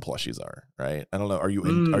expensive some plushies are. Right? I don't know. Are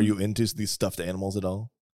you into these stuffed animals at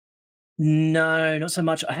all? No, not so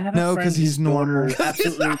much. I have No, a friend 'cause he's whose daughter normal.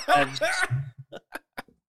 absolutely loves.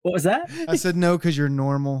 What was that? I said no because you're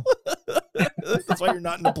normal. That's why you're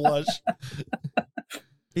not into plush.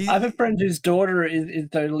 I have a friend whose daughter is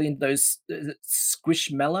totally into those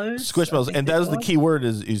squishmallows. Squishmallows, and that is the key word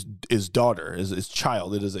is daughter, is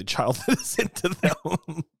child. It is a child that is into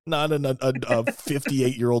them, not a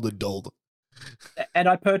 58-year-old adult. And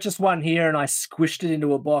I purchased one here, and I squished it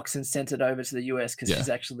into a box and sent it over to the US because she's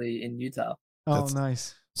actually in Utah. Oh,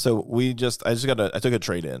 nice. So I took a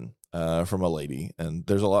trade in from a lady, and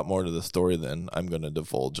there's a lot more to the story than I'm going to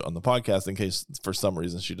divulge on the podcast in case for some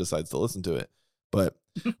reason she decides to listen to it. But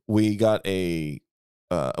we got some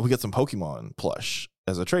Pokemon plush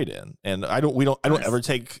as a trade in, and I don't ever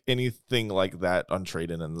take anything like that on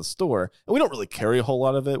trade in the store, and we don't really carry a whole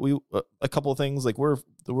lot of it. We a couple of things, like we're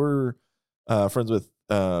friends with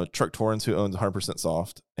Truck Torrance, who owns 100%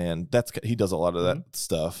 Soft, and he does a lot of that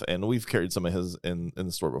stuff, and we've carried some of his in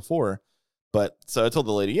the store before. But so I told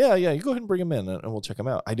the lady, yeah, you go ahead and bring him in, and we'll check him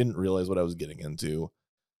out. I didn't realize what I was getting into.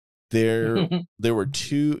 There were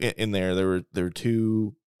two in there. There were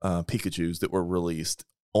two Pikachus that were released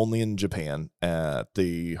only in Japan at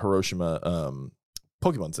the Hiroshima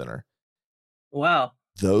Pokemon Center. Wow,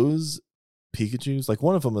 those Pikachus, like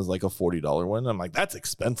one of them is like a $40 one. I'm like, that's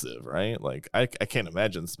expensive, right? Like I can't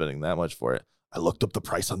imagine spending that much for it. I looked up the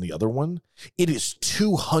price on the other one. It is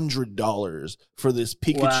 $200 for this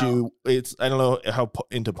Pikachu. Wow. It's, I don't know how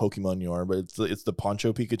into Pokemon you are, but it's the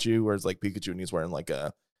Poncho Pikachu, where it's like Pikachu and he's wearing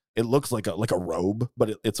it looks like a robe,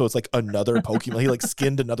 but it's like another Pokemon. He like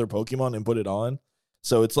skinned another Pokemon and put it on.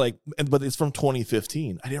 So it's like, but it's from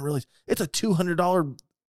 2015. I didn't realize it's a $200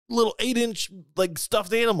 little 8-inch like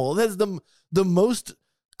stuffed animal. That's the most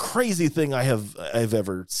crazy thing I've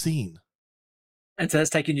ever seen. And so that's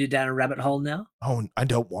taking you down a rabbit hole now? Oh, I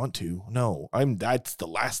don't want to. No, that's the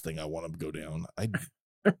last thing I want to go down. I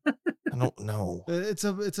don't know. It's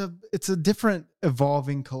a different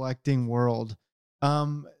evolving collecting world.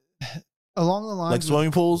 Along the lines like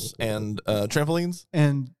swimming pools and trampolines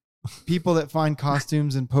and people that find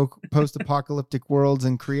costumes in post-apocalyptic worlds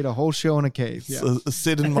and create a whole show in a cave. Yeah. So,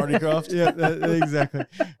 Sid and Marty Croft. Yeah, exactly.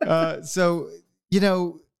 So,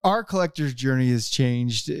 our collector's journey has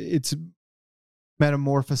changed. It's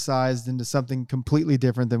metamorphosized into something completely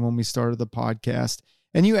different than when we started the podcast.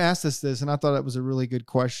 And you asked us this, and I thought it was a really good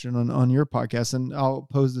question on your podcast, and I'll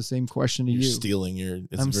pose the same question to you.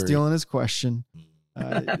 I'm stealing his question.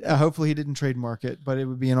 Hopefully he didn't trademark it, but it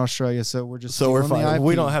would be in Australia, so we're fine.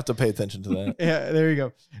 We don't have to pay attention to that. Yeah, there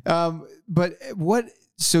you go. But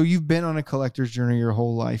so you've been on a collector's journey your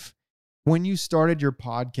whole life. When you started your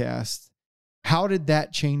podcast, how did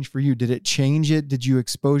that change for you? Did it change it? Did you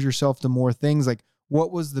expose yourself to more things? Like,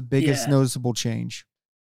 what was the biggest noticeable change?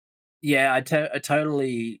 Yeah, I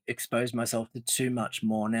totally exposed myself to too much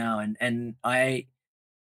more now, and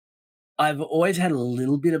I've always had a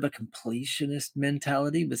little bit of a completionist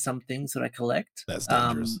mentality with some things that I collect. That's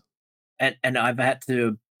dangerous. And I've had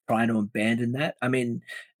to try to abandon that. I mean,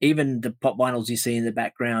 even the pop vinyls you see in the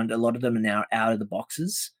background, a lot of them are now out of the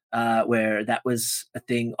boxes, where that was a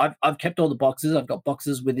thing. I've kept all the boxes. I've got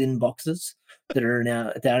boxes within boxes that are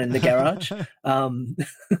now down in the garage.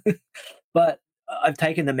 But I've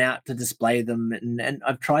taken them out to display them, and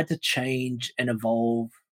I've tried to change and evolve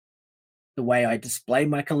the way I display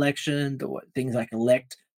my collection, the things I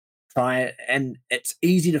collect. And it's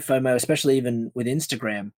easy to FOMO, especially even with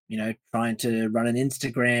Instagram, trying to run an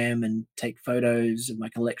Instagram and take photos of my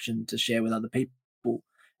collection to share with other people.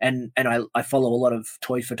 And I follow a lot of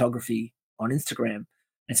toy photography on Instagram.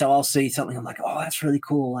 And so I'll see something, I'm like, oh, that's really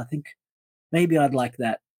cool. I think maybe I'd like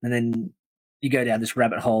that. And then you go down this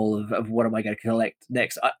rabbit hole of what am I going to collect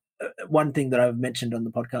next? One thing that I've mentioned on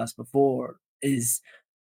the podcast before is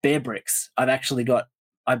bear bricks. I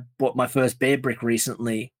bought my first bear brick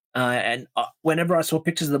recently. And whenever I saw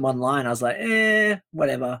pictures of them online, I was like,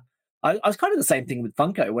 whatever. I was kind of the same thing with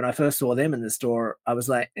Funko. When I first saw them in the store, I was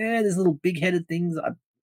like, there's little big-headed things.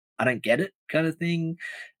 I don't get it kind of thing.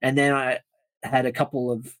 And then I had a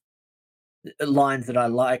couple of lines that I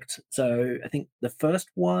liked. So I think the first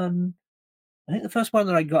one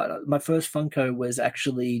that I got, my first Funko was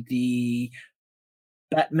actually the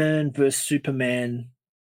Batman vs Superman.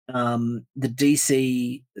 The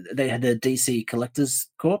DC, they had the DC Collectors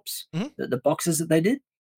Corps, the boxes that they did,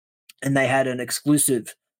 and they had an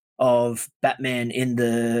exclusive of Batman in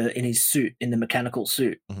his suit, in the mechanical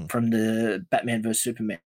suit from the Batman vs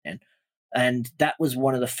Superman, and that was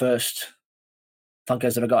one of the first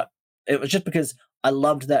Funkos that I got. It was just because I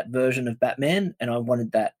loved that version of Batman, and I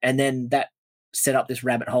wanted that. And then that set up this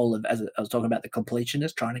rabbit hole of, as I was talking about, the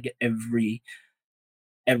completionist, trying to get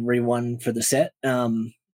everyone for the set.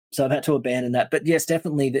 So I've had to abandon that. But yes,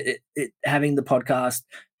 definitely having the podcast,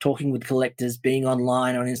 talking with collectors, being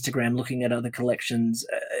online on Instagram, looking at other collections,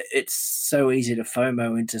 it's so easy to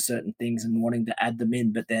FOMO into certain things and wanting to add them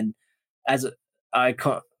in. But then, as I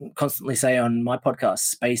constantly say on my podcast,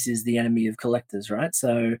 space is the enemy of collectors, right?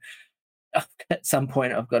 So at some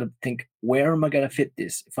point I've got to think, where am I going to fit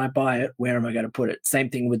this? If I buy it, where am I going to put it? Same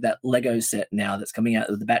thing with that Lego set now that's coming out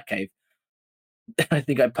of the Batcave. I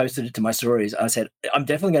think I posted it to my stories. I said, I'm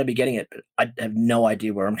definitely going to be getting it, but I have no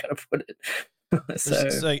idea where I'm going to put it. So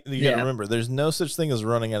you got to remember, there's no such thing as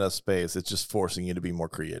running out of space. It's just forcing you to be more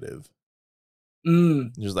creative.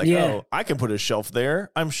 Just like, oh, I can put a shelf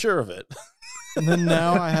there. I'm sure of it. And then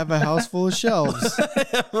now I have a house full of shelves.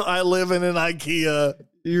 I live in an IKEA.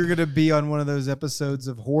 You're going to be on one of those episodes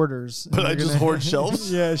of Hoarders. But I just hoard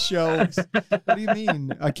shelves? Yeah, shelves. What do you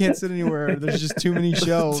mean? I can't sit anywhere. There's just too many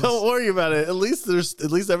shelves. Don't worry about it. At least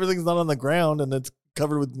everything's not on the ground and it's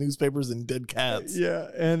covered with newspapers and dead cats. Yeah,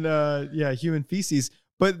 and human feces.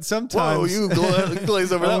 But sometimes you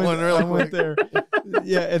glaze over that one really quick. There.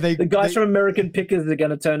 Yeah, and the guys from American Pickers are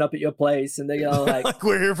going to turn up at your place, and they're going to like,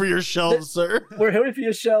 "We're here for your shelves, sir. We're here for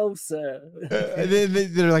your shelves, sir."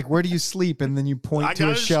 They're like, "Where do you sleep?" And then you point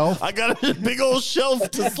to a shelf. I got a big old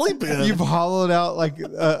shelf to sleep in. You've hollowed out like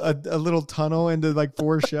a little tunnel into like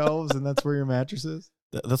 4 shelves, and that's where your mattress is.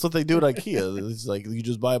 That's what they do at IKEA. It's like you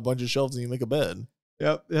just buy a bunch of shelves and you make a bed.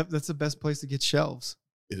 Yep. That's the best place to get shelves.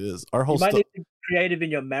 It is. Our whole you might need to be creative in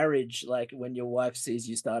your marriage, like when your wife sees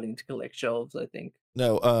you starting to collect shelves, I think.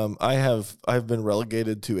 No, I've been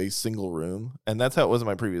relegated to a single room, and that's how it was in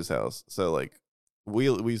my previous house. So like we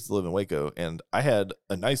used to live in Waco, and I had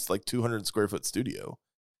a nice like 200 square foot studio,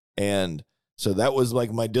 and so that was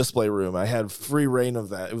like my display room. I had free reign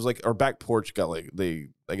of that. It was like our back porch got like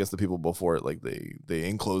I guess the people before it like they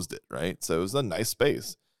enclosed it, right? So it was a nice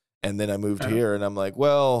space. And then I moved here, and I'm like,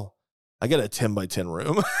 well, I got a 10 by 10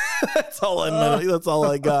 room. That's all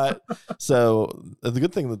I got. So the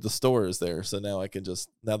good thing that the store is there. So now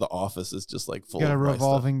now the office is just like full. Got a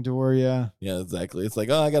revolving door. Yeah. Yeah, exactly. It's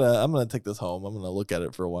like, I'm going to take this home. I'm going to look at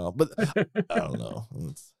it for a while, but I don't know.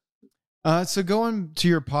 So going to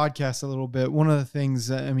your podcast a little bit, one of the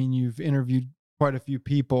things, you've interviewed quite a few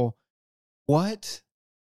people. What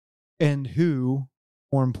and who,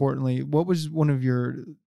 more importantly, what was one of your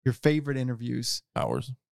favorite interviews?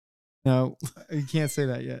 Ours. No, you can't say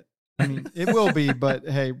that yet. I mean, it will be, but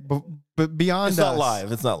hey, but beyond it's not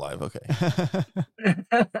live. It's not live. Okay.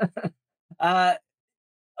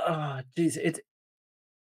 Geez,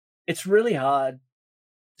 it's really hard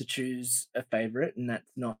to choose a favorite, and that's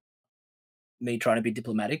not me trying to be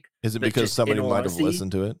diplomatic. Is it because somebody might have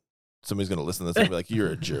listened to it? Somebody's going to listen to this and be like,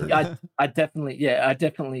 "You're a jerk." I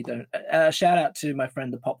definitely don't. Shout out to my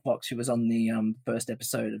friend the Pop Fox, who was on the first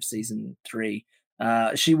episode of season 3.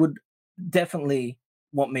 She would definitely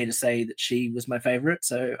want me to say that she was my favorite,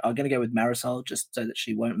 so I'm going to go with Marisol just so that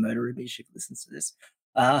she won't murder me if she listens to this.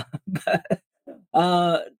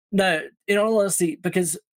 No, in all honesty,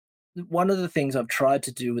 because one of the things I've tried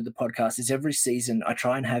to do with the podcast is every season I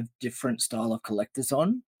try and have different style of collectors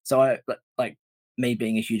on. So I like me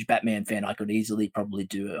being a huge Batman fan, I could easily probably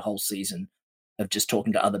do a whole season of just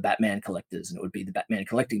talking to other Batman collectors, and it would be the Batman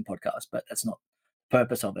Collecting Podcast, but that's not the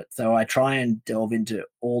purpose of it. So I try and delve into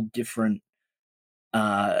all different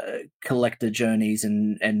collector journeys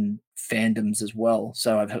and fandoms as well.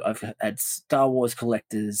 So I've had Star Wars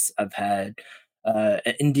collectors, I've had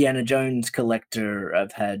an Indiana Jones collector,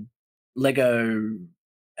 I've had Lego,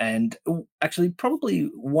 and actually probably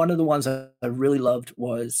one of the ones I really loved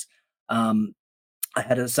was I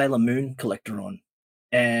had a Sailor Moon collector on,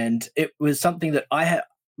 and it was something that I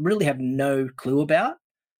really have no clue about,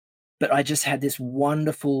 but I just had this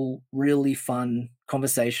wonderful, really fun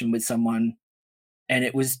conversation with someone, and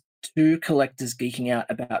it was 2 collectors geeking out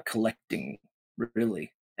about collecting,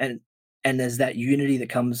 really, and there's that unity that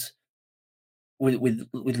comes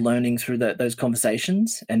with learning through those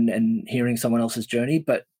conversations and hearing someone else's journey,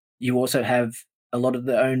 but you also have a lot of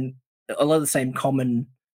the same common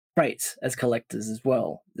traits as collectors as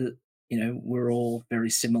well. We're all very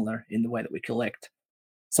similar in the way that we collect.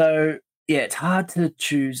 So yeah, it's hard to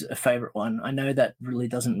choose a favorite one. I know that really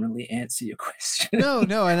doesn't really answer your question. No,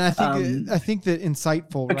 and I think that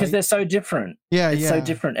insightful, because right? they're so different. It's so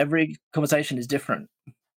different. Every conversation is different.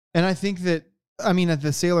 And I think that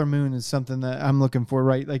the Sailor Moon is something that I'm looking for,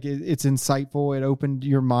 right? Like it's insightful. It opened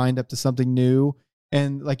your mind up to something new.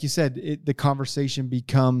 And like you said, the conversation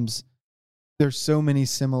becomes there's so many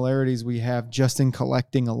similarities we have just in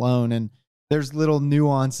collecting alone. And there's little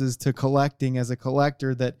nuances to collecting as a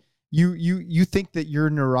collector that you think that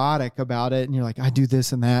you're neurotic about it. And you're like, I do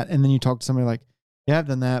this and that. And then you talk to somebody like, yeah, I've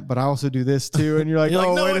done that, but I also do this too. And you're like, You're like,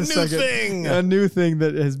 oh, no, wait a a second. thing. A new thing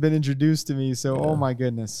that has been introduced to me. So, Yeah. oh my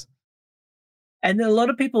goodness. And a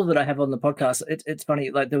lot of people that I have on the podcast, it's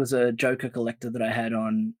funny. Like there was a Joker collector that I had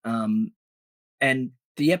on, and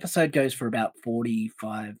the episode goes for about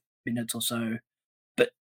 45 minutes or so.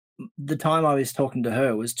 But the time I was talking to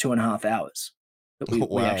her was 2.5 hours that we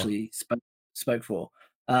Wow. actually spoke for.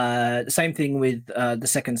 The same thing with the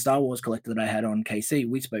second Star Wars collector that I had on, KC.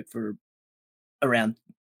 We spoke for around,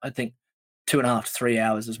 I think, 2.5 to 3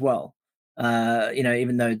 hours as well.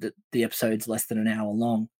 Even though the episode's less than an hour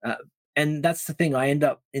long. And that's the thing. I end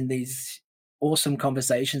up in these awesome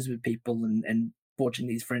conversations with people and forging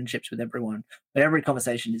these friendships with everyone. But every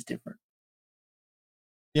conversation is different.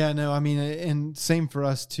 Yeah, no, I mean, and same for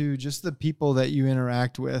us too, just the people that you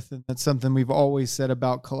interact with. And that's something we've always said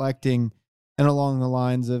about collecting, and along the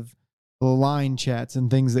lines of the line chats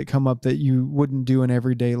and things that come up that you wouldn't do in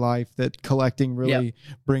everyday life, that collecting really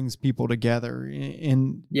brings people together.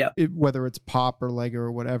 And whether it's pop or Lego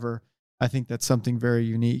or whatever, I think that's something very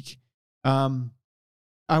unique.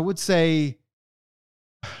 I would say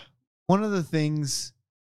one of the things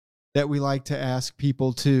that we like to ask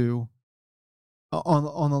people too,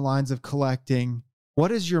 on the lines of collecting,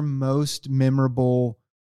 what is your most memorable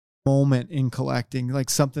moment in collecting? Like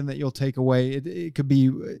something that you'll take away. It could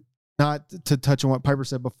be, not to touch on what Piper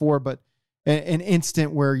said before, but an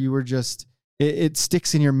instant where you were just, it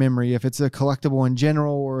sticks in your memory, if it's a collectible in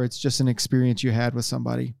general or it's just an experience you had with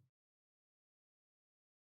somebody.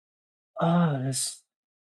 Oh,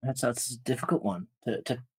 that's a difficult one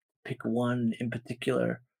to pick one in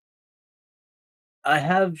particular. I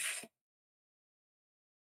have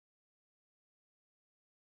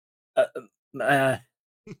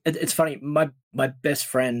it's funny. My best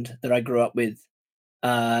friend that I grew up with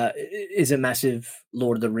is a massive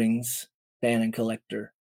Lord of the Rings fan and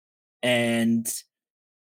collector, and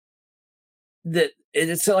this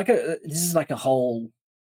is like a whole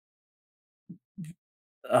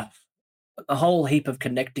heap of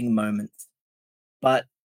connecting moments. But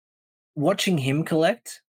watching him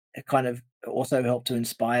collect, it kind of also helped to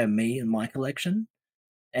inspire me in my collection.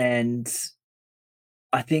 And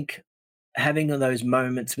I think having those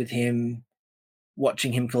moments with him,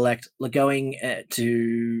 watching him collect, like going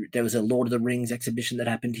there was a Lord of the Rings exhibition that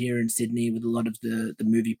happened here in Sydney with a lot of the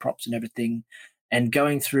movie props and everything, and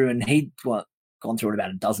going through, and he'd gone through it about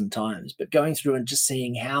a dozen times, but going through and just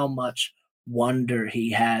seeing how much wonder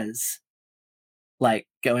he has, like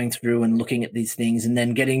going through and looking at these things and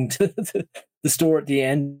then getting to the store at the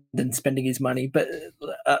end and spending his money. But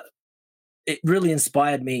it really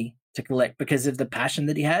inspired me to collect because of the passion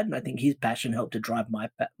that he had, and I think his passion helped to drive my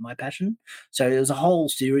passion. So there was a whole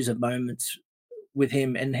series of moments with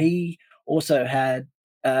him, and he also had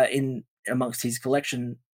in amongst his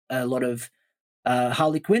collection a lot of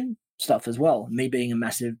Harley Quinn stuff as well. Me being a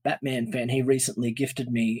massive Batman fan, he recently gifted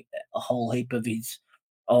me a whole heap of his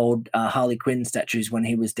old Harley Quinn statues when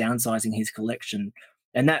he was downsizing his collection,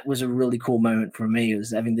 and that was a really cool moment for me. It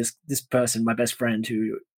was having this person, my best friend,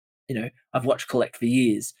 who I've watched collect for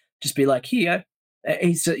years, just be like, here.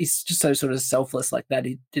 He's just so sort of selfless like that.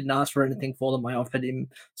 He didn't ask for anything for them. I offered him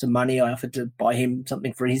some money. I offered to buy him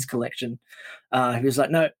something for his collection. He was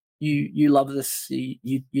like, no, you love this.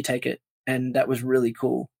 You take it. And that was really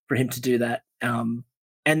cool for him to do that. And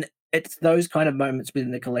it's those kind of moments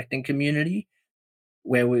within the collecting community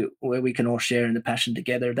where we can all share in the passion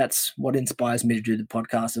together. That's what inspires me to do the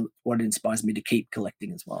podcast and what inspires me to keep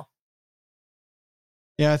collecting as well.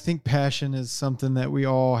 Yeah, I think passion is something that we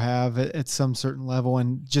all have at some certain level,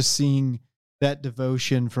 and just seeing that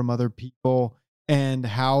devotion from other people and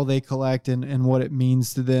how they collect and what it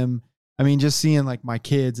means to them. I mean, just seeing like my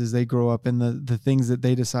kids as they grow up and the things that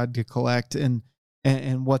they decide to collect and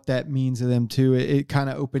what that means to them too, it kind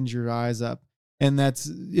of opens your eyes up. And that's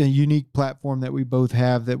a unique platform that we both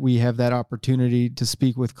have, that we have that opportunity to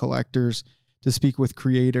speak with collectors, to speak with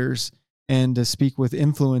creators, and to speak with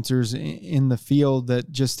influencers in the field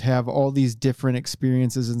that just have all these different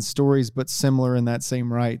experiences and stories, but similar in that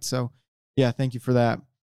same right. So yeah, thank you for that.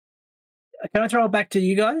 Can I throw it back to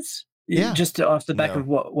you guys? Yeah. Just off the back of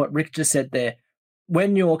what Rick just said there.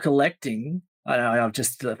 When you're collecting, I've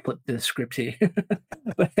just flipped the script here.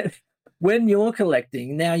 But when you're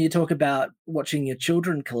collecting, now you talk about watching your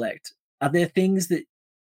children collect. Are there things that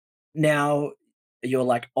now you're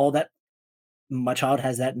like, oh, my child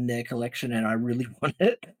has that in their collection and I really want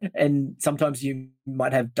it. And sometimes you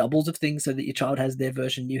might have doubles of things so that your child has their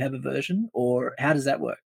version, you have a version, or how does that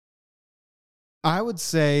work? I would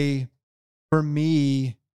say for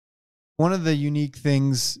me, one of the unique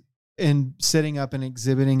things in setting up and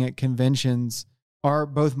exhibiting at conventions are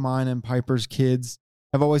both mine and Piper's kids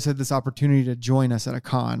have always had this opportunity to join us at a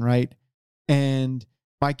con, right? And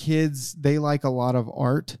my kids, they like a lot of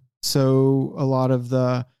art. So a lot of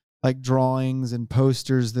the like drawings and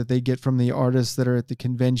posters that they get from the artists that are at the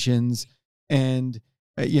conventions and,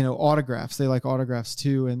 autographs. They like autographs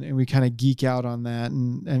too. And we kind of geek out on that.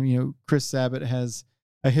 And Chris Sabat has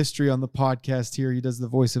a history on the podcast here. He does the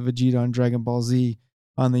voice of Vegeta on Dragon Ball Z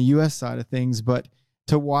on the US side of things. But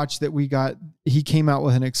to watch that he came out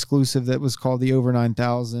with an exclusive that was called the Over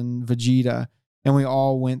 9000 Vegeta. And we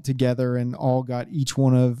all went together and each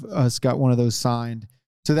one of us got one of those signed.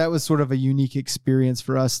 So that was sort of a unique experience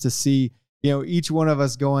for us to see, each one of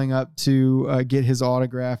us going up to get his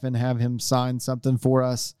autograph and have him sign something for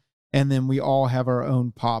us. And then we all have our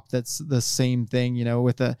own pop. That's the same thing,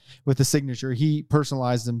 with the signature. He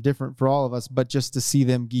personalized them different for all of us, but just to see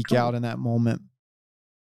them geek out in that moment.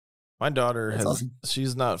 My daughter awesome.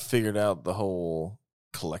 She's not figured out the whole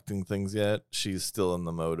collecting things yet. She's still in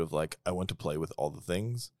the mode of like, I want to play with all the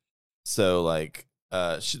things. So like,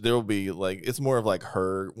 there will be like, it's more of like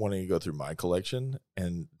her wanting to go through my collection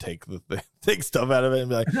and take take stuff out of it and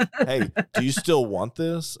be like, hey, do you still want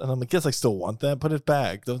this? And I'm like, yes, I still want that. Put it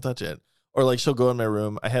back. Don't touch it. Or like, she'll go in my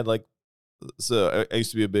room. I had like, so I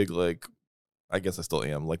used to be a big, like, I guess I still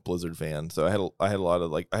am like Blizzard fan. So I had a lot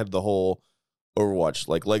of like, I had the whole Overwatch,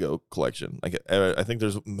 like Lego collection. Like, I think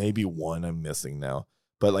there's maybe one I'm missing now.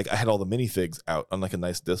 But like I had all the minifigs out on like a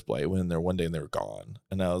nice display. I went in there one day and they were gone.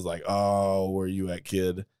 And I was like, oh, where are you at,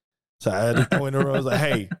 kid? So I had to go in her room. I was like,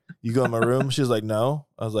 hey, you go in my room? She was like, no.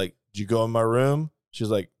 I was like, did you go in my room? She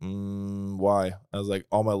was like, why? I was like,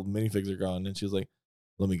 all my minifigs are gone. And she was like,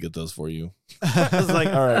 let me get those for you. I was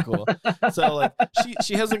like, all right, cool. So like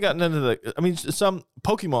she hasn't gotten into some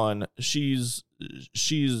Pokemon, she's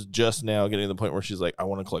just now getting to the point where she's like, I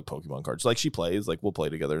want to collect Pokemon cards. Like she plays, like we'll play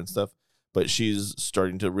together and stuff. But she's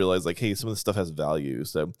starting to realize like, hey, some of this stuff has value.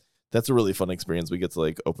 So that's a really fun experience. We get to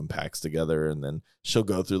like open packs together and then she'll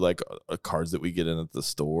go through like cards that we get in at the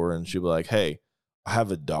store and she'll be like, hey, I have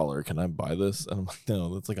 $1. Can I buy this? And I'm like,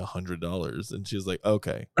 no, that's like $100. And she's like,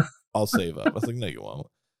 okay, I'll save up. I was like, no, you won't.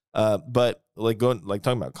 But like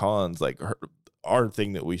talking about cons, like our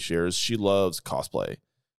thing that we share is she loves cosplay.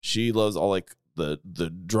 She loves all like the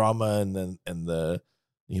drama and the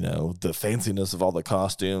the fanciness of all the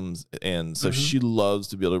costumes. And so she loves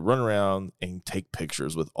to be able to run around and take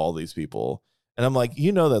pictures with all these people. And I'm like,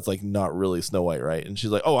 that's like not really Snow White, right? And she's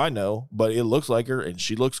like, oh, I know, but it looks like her and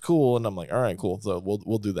she looks cool. And I'm like, all right, cool. So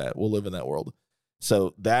we'll do that. We'll live in that world.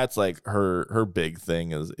 So that's like her big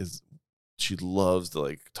thing is she loves to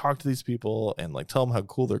like talk to these people and like tell them how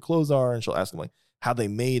cool their clothes are. And she'll ask them like how they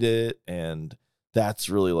made it. And that's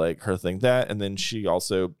really like her thing. That, and then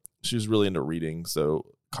she's really into reading. So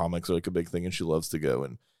comics are like a big thing, and she loves to go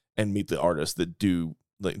and meet the artists that do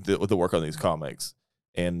like the work on these comics.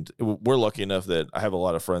 And we're lucky enough that I have a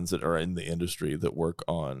lot of friends that are in the industry that work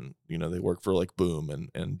on, they work for like Boom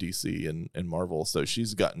and DC and Marvel. So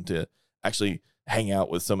she's gotten to actually hang out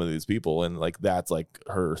with some of these people, and like that's like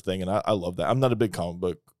her thing. And I love that. I'm not a big comic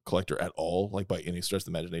book collector at all, like by any stretch of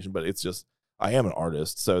the imagination, but it's just I am an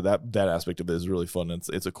artist, so that aspect of it is really fun.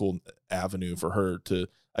 It's a cool avenue for her to.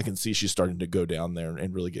 I can see she's starting to go down there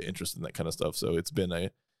and really get interested in that kind of stuff. So it's been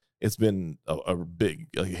a big,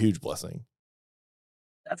 like a huge blessing.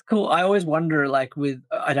 That's cool. I always wonder, like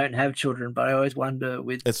I don't have children, but I always wonder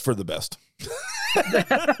with it's for the best.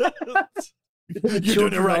 The You're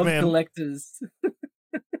doing it right, man. Collectors.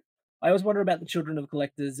 I always wonder about the children of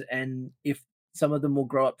collectors and if some of them will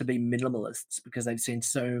grow up to be minimalists because they've seen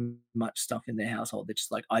so much stuff in their household. They're just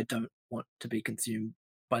like, I don't want to be consumed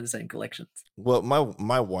by the same collections. Well,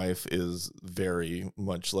 my wife is very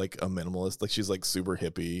much like a minimalist. Like she's like super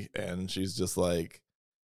hippie, and she's just like,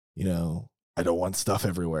 I don't want stuff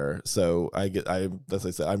everywhere. So as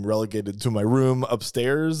I said, I'm relegated to my room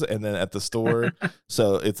upstairs and then at the store.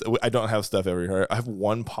 So I don't have stuff everywhere. I have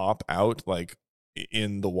one pop out like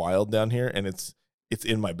in the wild down here, and it's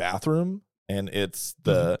in my bathroom, and it's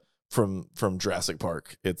the from Jurassic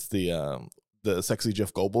Park. It's the sexy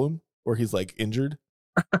Jeff Goldblum where he's like injured.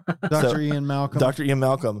 Dr. Ian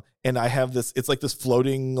Malcolm. And I have this, it's like this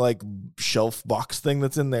floating like shelf box thing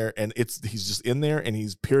that's in there, and he's just in there and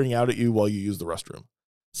he's peering out at you while you use the restroom.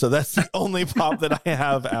 So that's the only pop that I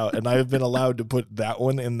have out, and I've been allowed to put that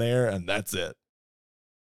one in there, and that's it.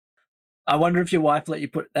 I wonder if your wife let you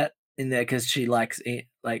put that in there because she likes it.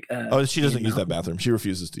 Like, oh, she doesn't use that bathroom. She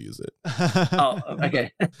refuses to use it. Oh,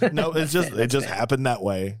 okay. No, it just happened that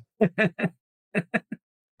way.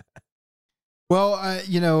 Well,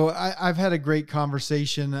 I've had a great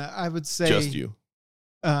conversation. I would say Just you.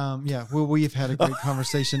 Yeah, well, we've had a great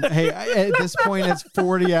conversation. Hey, at this point, it's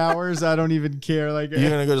 40 hours. I don't even care. Like, you're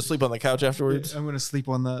gonna go to sleep on the couch afterwards. I'm gonna sleep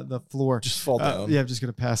on the floor. Just fall down. Yeah, I'm just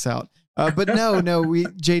gonna pass out. But no,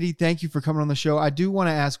 JD, thank you for coming on the show. I do want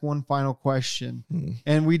to ask one final question,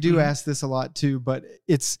 and we do ask this a lot too, but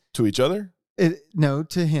it's to each other. No,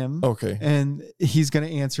 to him. Okay, and he's gonna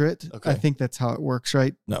answer it. Okay, I think that's how it works,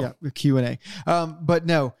 right? No, yeah, the Q&A. But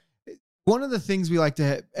no. One of the things we like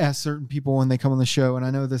to ask certain people when they come on the show, and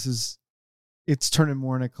I know it's turning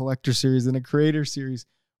more in a collector series than a creator series,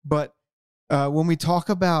 but when we talk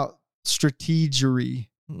about strategery,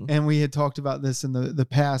 and we had talked about this in the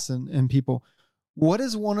past and people, what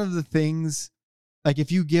is one of the things, like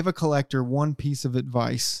if you give a collector one piece of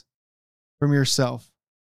advice from yourself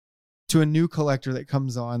to a new collector that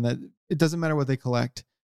comes on, that it doesn't matter what they collect,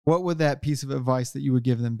 what would that piece of advice that you would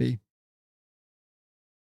give them be?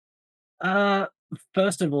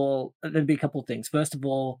 First of all, there'd be a couple of things. First of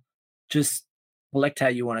all, just collect how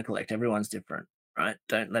you want to collect. Everyone's different, right?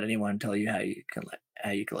 Don't let anyone tell you how you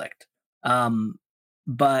collect.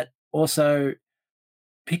 But also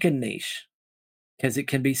pick a niche, because it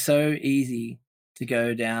can be so easy to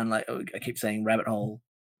go down, like, I keep saying rabbit hole,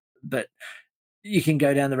 but you can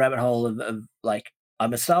go down the rabbit hole of like,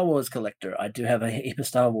 I'm a Star Wars collector. I do have a heap of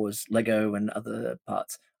Star Wars Lego and other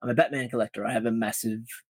parts. I'm a Batman collector. I have a massive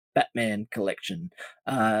Batman collection.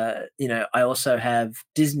 I also have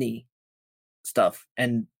Disney stuff,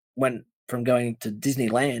 and from going to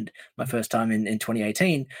Disneyland my first time in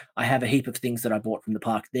 2018, I have a heap of things that I bought from the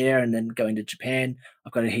park there, and then going to Japan,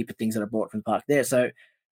 I've got a heap of things that I bought from the park there. So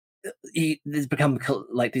there's become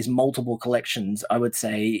like these multiple collections. I would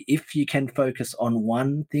say if you can focus on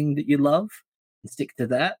one thing that you love and stick to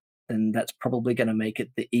that, then that's probably going to make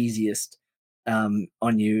it the easiest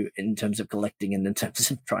on you in terms of collecting and in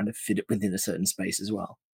terms of trying to fit it within a certain space as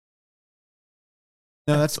well.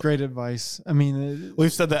 No, that's great advice. I mean,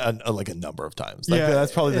 we've said that like a number of times. Like, yeah,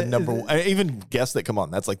 that's probably the number one. I even guess that, come on,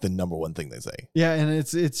 that's like the number one thing they say. Yeah, and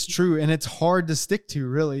it's true, and it's hard to stick to,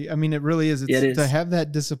 really. I mean, it really is. It is. To have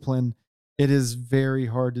that discipline, it is very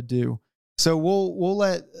hard to do. So we'll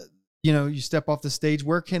let you step off the stage.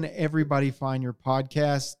 Where can everybody find your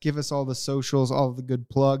podcast? Give us all the socials, all of the good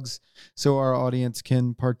plugs, so our audience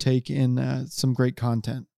can partake in some great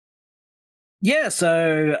content. Yeah,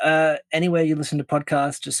 so anywhere you listen to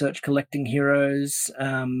podcasts, just search Collecting Heroes,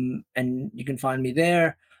 and you can find me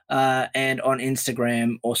there. And on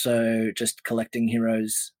Instagram, also just Collecting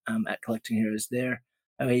Heroes, at Collecting Heroes there.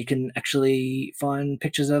 You can actually find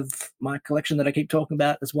pictures of my collection that I keep talking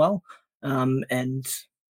about as well. And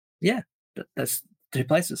yeah, that's 2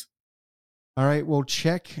 places. All right, well,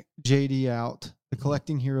 check JD out, the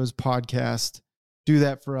Collecting Heroes podcast. Do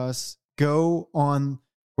that for us. Go on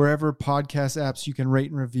wherever podcast apps you can rate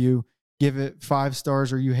and review, give it 5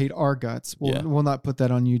 stars, or you hate our guts. We'll not put that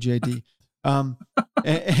on you, JD.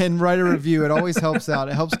 And write a review. It always helps out.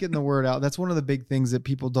 It helps getting the word out. That's one of the big things that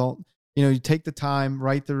people don't, you take the time,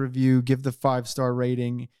 write the review, give the 5-star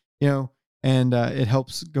rating, and it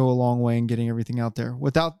helps go a long way in getting everything out there.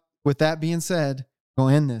 With that being said, we'll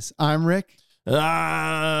end this. I'm Rick.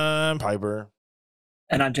 I'm Piper.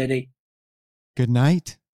 And I'm JD. Good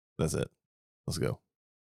night. That's it. Let's go.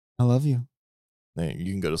 I love you. Hey,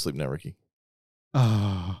 you can go to sleep now, Ricky.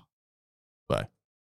 Oh. Bye.